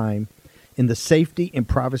anytime in the safety and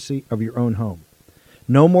privacy of your own home.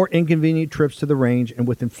 No more inconvenient trips to the range, and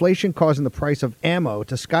with inflation causing the price of ammo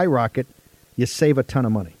to skyrocket, you save a ton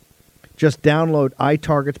of money. Just download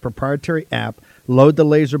iTarget's proprietary app, load the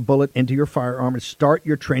laser bullet into your firearm, and start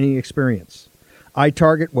your training experience.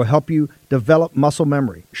 iTarget will help you develop muscle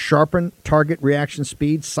memory, sharpen target reaction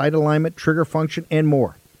speed, sight alignment, trigger function, and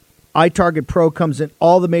more. iTarget Pro comes in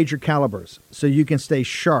all the major calibers, so you can stay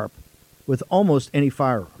sharp with almost any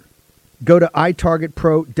firearm. Go to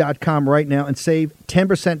itargetpro.com right now and save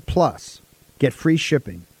 10% plus. Get free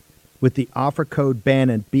shipping with the offer code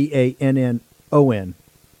BANNON, BANNON,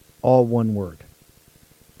 all one word.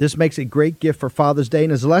 This makes a great gift for Father's Day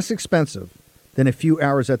and is less expensive than a few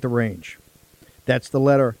hours at the range. That's the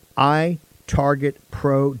letter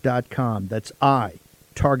itargetpro.com. That's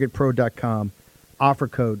itargetpro.com. Offer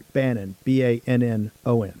code BANNON, BANNON.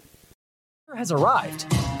 Has arrived.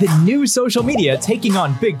 The new social media taking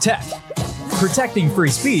on big tech, protecting free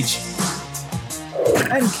speech,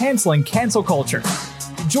 and canceling cancel culture.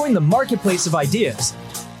 Join the marketplace of ideas.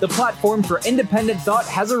 The platform for independent thought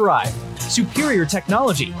has arrived. Superior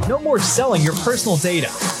technology. No more selling your personal data.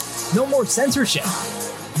 No more censorship.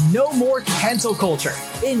 No more cancel culture.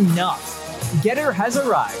 Enough. Getter has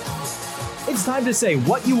arrived. It's time to say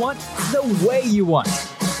what you want, the way you want.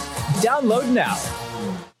 Download now.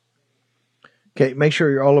 Okay, make sure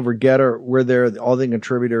you're all over Getter. We're there. All the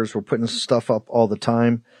contributors. We're putting stuff up all the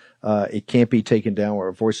time. It can't be taken down.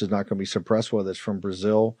 Our voice is not going to be suppressed, whether it's from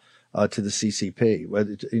Brazil to the CCP.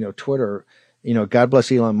 Whether Twitter, God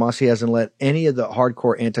bless Elon Musk. He hasn't let any of the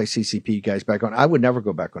hardcore anti-CCP guys back on. I would never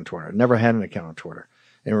go back on Twitter. I never had an account on Twitter.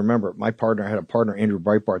 And remember, I had a partner, Andrew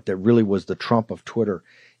Breitbart, that really was the Trump of Twitter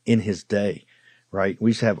in his day. Right. We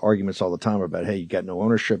used to have arguments all the time about, hey, you got no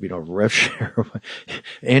ownership. You don't have a rev share.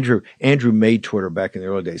 Andrew made Twitter back in the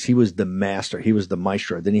early days. He was the master. He was the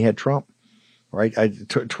maestro. Then he had Trump. Right.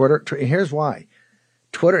 Twitter. Here's why.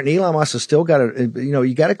 Twitter and Elon Musk has still got to,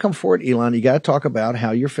 you got to come forward, Elon. You got to talk about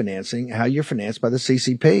how you're financed by the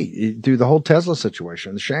CCP through the whole Tesla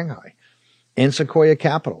situation in Shanghai and Sequoia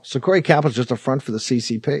Capital. Sequoia Capital is just a front for the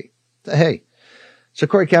CCP. Hey,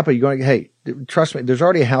 Sequoia Capital, trust me, there's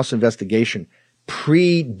already a House investigation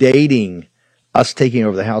predating us taking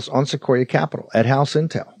over the House on Sequoia Capital at House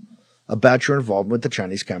Intel about your involvement with the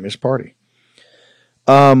Chinese Communist Party.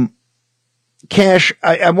 Cash,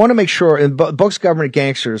 I want to make sure, in books, government,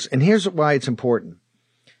 gangsters, and here's why it's important.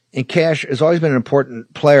 And Cash has always been an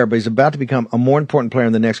important player, but he's about to become a more important player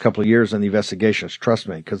in the next couple of years in the investigations, trust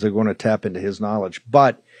me, because they're going to tap into his knowledge.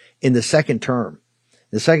 But in the second term,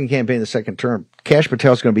 Cash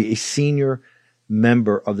Patel is going to be a senior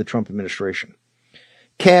member of the Trump administration.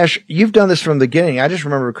 Cash, you've done this from the beginning. I just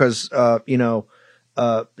remember because,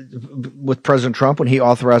 with President Trump, when he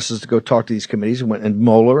authorized us to go talk to these committees and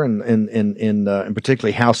Mueller and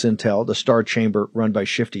particularly House Intel, the Star Chamber run by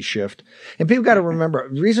Shifty Schiff. And people got to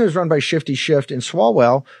remember, the reason it was run by Shifty Schiff and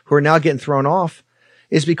Swalwell, who are now getting thrown off,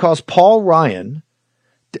 is because Paul Ryan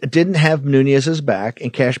didn't have Nunez's back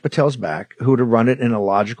and Cash Patel's back, who would have run it in a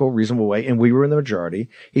logical, reasonable way, and we were in the majority.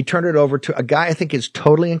 He turned it over to a guy I think is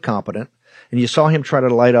totally incompetent. And you saw him try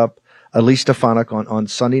to light up Elise Stefanik on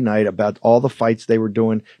Sunday night about all the fights they were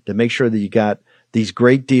doing to make sure that you got these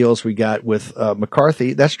great deals we got with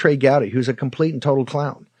McCarthy. That's Trey Gowdy, who's a complete and total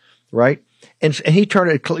clown, right? And he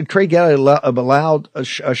turned it. Trey Gowdy allowed a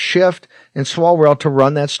Schiff and Swalwell to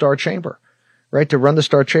run that Star Chamber, right? To run the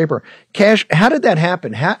Star Chamber. Cash, how did that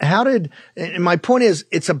happen? How did? And my point is,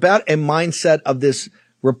 it's about a mindset of this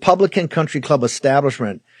Republican country club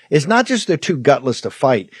establishment. It's not just they're too gutless to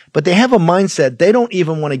fight, but they have a mindset. They don't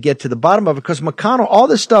even want to get to the bottom of it because McConnell, all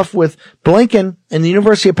this stuff with Blinken and the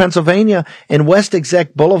University of Pennsylvania and West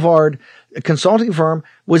Exec Boulevard consulting firm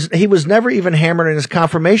he was never even hammered in his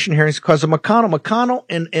confirmation hearings because of McConnell. McConnell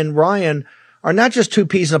and Ryan are not just two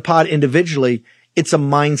peas in a pod individually. It's a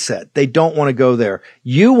mindset. They don't want to go there.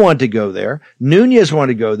 You want to go there. Nunez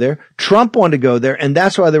wanted to go there. Trump wanted to go there. And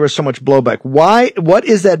that's why there was so much blowback. Why? What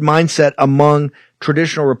is that mindset among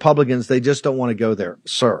traditional Republicans? They just don't want to go there,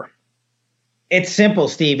 sir. It's simple,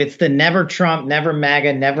 Steve. It's the never Trump, never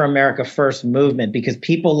MAGA, never America First movement, because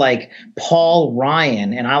people like Paul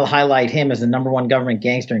Ryan, and I'll highlight him as the number one government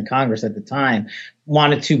gangster in Congress at the time,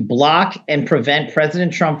 wanted to block and prevent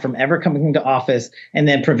President Trump from ever coming into office and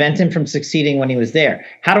then prevent him from succeeding when he was there.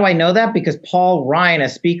 How do I know that? Because Paul Ryan,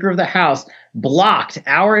 as Speaker of the House, blocked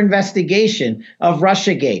our investigation of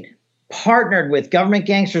Russiagate, partnered with government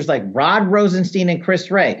gangsters like Rod Rosenstein and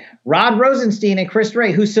Chris Wray. Rod Rosenstein and Chris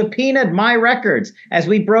Wray, who subpoenaed my records as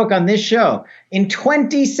we broke on this show. In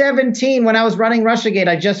 2017, when I was running Russiagate,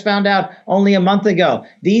 I just found out only a month ago,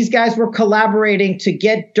 these guys were collaborating to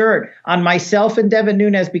get dirt on myself and Devin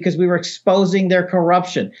Nunes because we were exposing their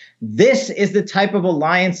corruption. This is the type of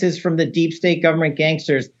alliances from the deep state government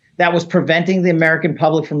gangsters that was preventing the American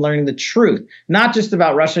public from learning the truth, not just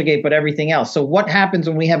about Russiagate, but everything else. So what happens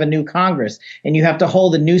when we have a new Congress and you have to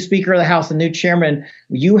hold a new Speaker of the House, a new chairman?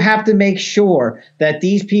 You have to make sure that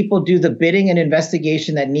these people do the bidding and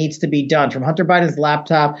investigation that needs to be done, from Hunter Biden's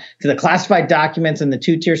laptop to the classified documents and the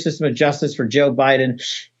two-tier system of justice for Joe Biden,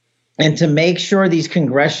 and to make sure these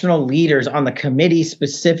congressional leaders on the committee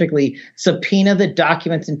specifically subpoena the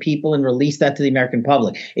documents and people and release that to the American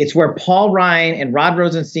public. It's where Paul Ryan and Rod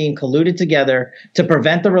Rosenstein colluded together to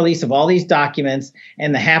prevent the release of all these documents,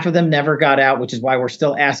 and the half of them never got out, which is why we're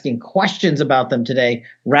still asking questions about them today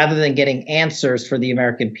rather than getting answers for the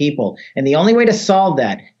American people. And the only way to solve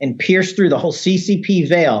that and pierce through the whole CCP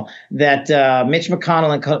veil that Mitch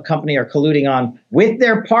McConnell and company are colluding on with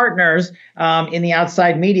their partners in the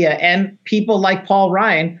outside media and people like Paul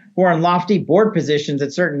Ryan who are in lofty board positions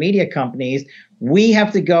at certain media companies, we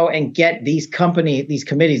have to go and get these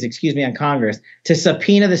committees, on Congress to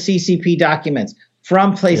subpoena the CCP documents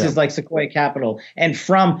from places like Sequoia Capital and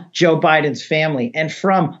from Joe Biden's family and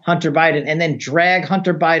from Hunter Biden, and then drag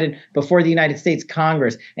Hunter Biden before the United States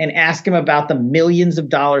Congress and ask him about the millions of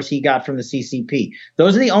dollars he got from the CCP.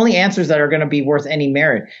 Those are the only answers that are going to be worth any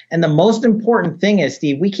merit. And the most important thing is,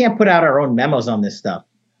 Steve, we can't put out our own memos on this stuff.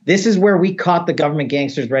 This is where we caught the government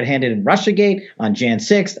gangsters red-handed in Russiagate, on Jan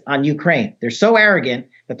 6th, on Ukraine. They're so arrogant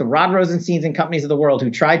that the Rod Rosensteins and companies of the world who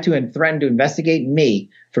tried to and threatened to investigate me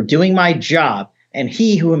for doing my job, and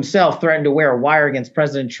he who himself threatened to wear a wire against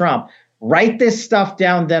President Trump, write this stuff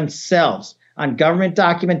down themselves on government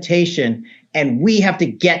documentation, and we have to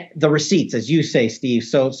get the receipts, as you say, Steve,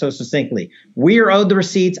 so succinctly. We are owed the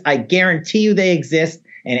receipts. I guarantee you they exist.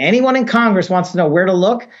 And anyone in Congress wants to know where to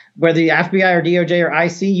look, whether the FBI or DOJ or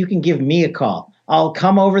IC, you can give me a call. I'll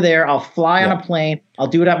come over there. I'll fly on a plane. I'll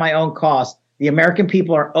do it at my own cost. The American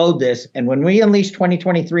people are owed this. And when we unleash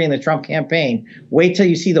 2023 in the Trump campaign, wait till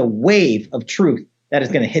you see the wave of truth that is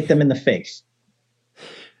going to hit them in the face.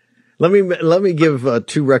 Let me give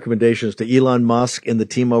two recommendations to Elon Musk and the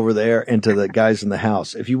team over there and to the guys in the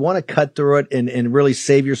House. If you want to cut through it and really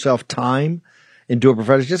save yourself time and do it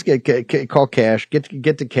professionally, just call Cash,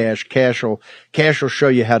 get to Cash. Cash will show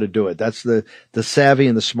you how to do it. That's the savvy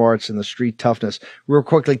and the smarts and the street toughness. Real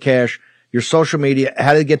quickly, Cash, your social media,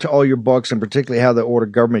 how to get to all your books, and particularly how to order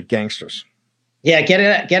Government Gangsters. Yeah, get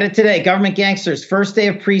it today. Government Gangsters, first day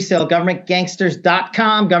of pre-sale,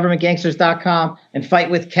 governmentgangsters.com, governmentgangsters.com, and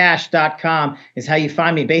fightwithcash.com is how you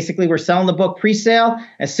find me. Basically, we're selling the book pre-sale.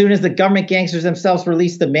 As soon as the government gangsters themselves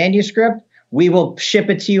release the manuscript, we will ship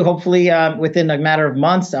it to you, hopefully within a matter of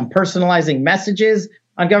months. I'm personalizing messages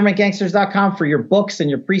on governmentgangsters.com for your books and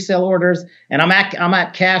your pre-sale orders. And I'm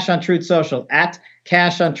at Cash on Truth Social, at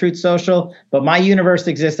Cash on Truth Social. But my universe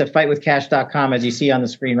exists at fightwithcash.com, as you see on the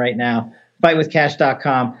screen right now.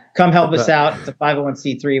 Fightwithcash.com. Come help us out. It's a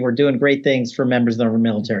 501c3. We're doing great things for members of our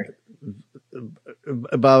military.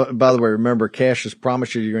 By the way, remember, Cash has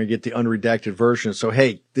promised you're going to get the unredacted version. So,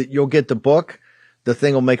 hey, you'll get the book. The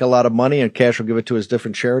thing will make a lot of money, and Cash will give it to his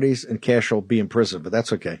different charities, and Cash will be in prison. But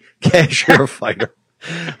that's okay. Cash, you're a fighter.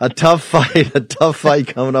 A tough fight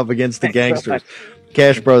coming up against the gangsters.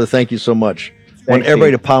 Cash, brother, thank you so much. I want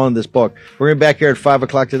everybody to pile in this book. We're going to be back here at 5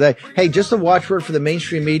 o'clock today. Hey, just a watchword for the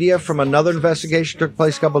mainstream media from another investigation that took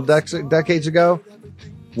place a couple of decades ago.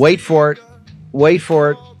 Wait for it.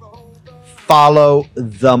 Follow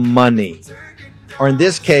the money. Or in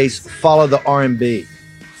this case, follow the RMB.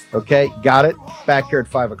 Okay, got it? Back here at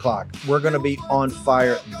 5 o'clock. We're going to be on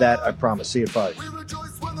fire, that I promise. See you at 5.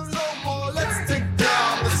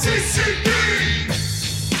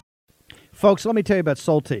 Folks, let me tell you about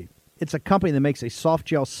Solti. It's a company that makes a soft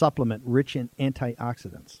gel supplement rich in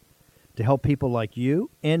antioxidants to help people like you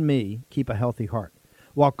and me keep a healthy heart.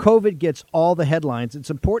 While COVID gets all the headlines, it's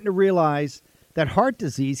important to realize that heart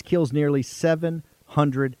disease kills nearly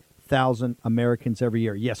 700,000 Americans every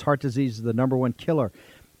year. Yes, heart disease is the number one killer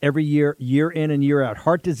every year, year in and year out.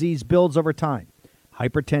 Heart disease builds over time.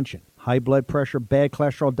 Hypertension, high blood pressure, bad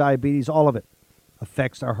cholesterol, diabetes, all of it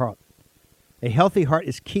affects our heart. A healthy heart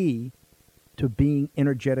is key to being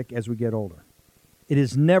energetic as we get older. It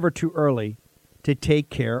is never too early to take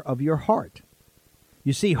care of your heart.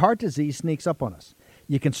 You see, heart disease sneaks up on us.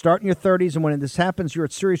 You can start in your 30s, and when this happens, you're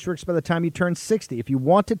at serious risk by the time you turn 60. If you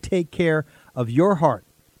want to take care of your heart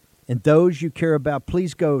and those you care about,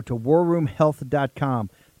 please go to warroomhealth.com.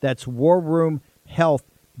 That's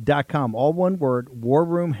warroomhealth.com. All one word,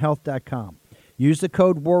 warroomhealth.com. Use the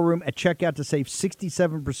code WARROOM at checkout to save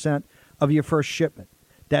 67% of your first shipment.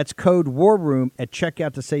 That's code WARROOM at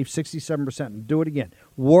checkout to save 67%. And do it again.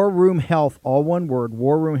 War Room Health, all one word,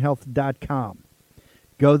 warroomhealth.com.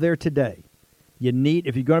 Go there today.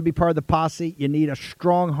 If you're going to be part of the posse, you need a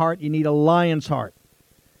strong heart. You need a lion's heart.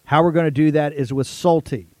 How we're going to do that is with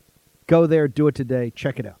Salty. Go there, do it today.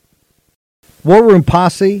 Check it out. War Room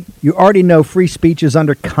Posse, you already know free speech is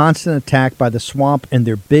under constant attack by the swamp and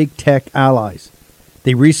their big tech allies.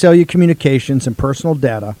 They resell your communications and personal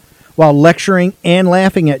data while lecturing and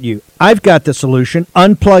laughing at you. I've got the solution.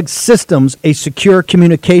 Unplugged Systems, a secure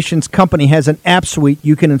communications company, has an app suite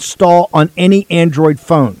you can install on any Android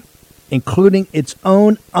phone, including its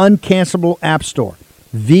own uncancelable app store,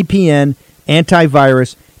 VPN,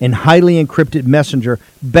 antivirus, and highly encrypted messenger,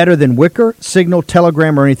 better than Wicker, Signal,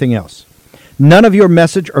 Telegram, or anything else. None of your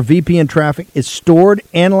message or VPN traffic is stored,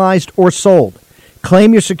 analyzed, or sold.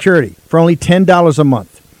 Claim your security for only $10 a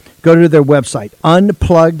month. Go to their website,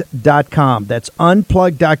 unplugged.com. That's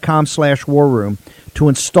unplugged.com/warroom to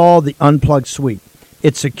install the Unplugged suite.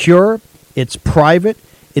 It's secure, it's private,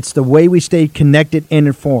 it's the way we stay connected and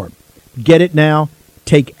informed. Get it now.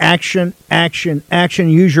 Take action, action, action.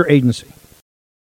 Use your agency.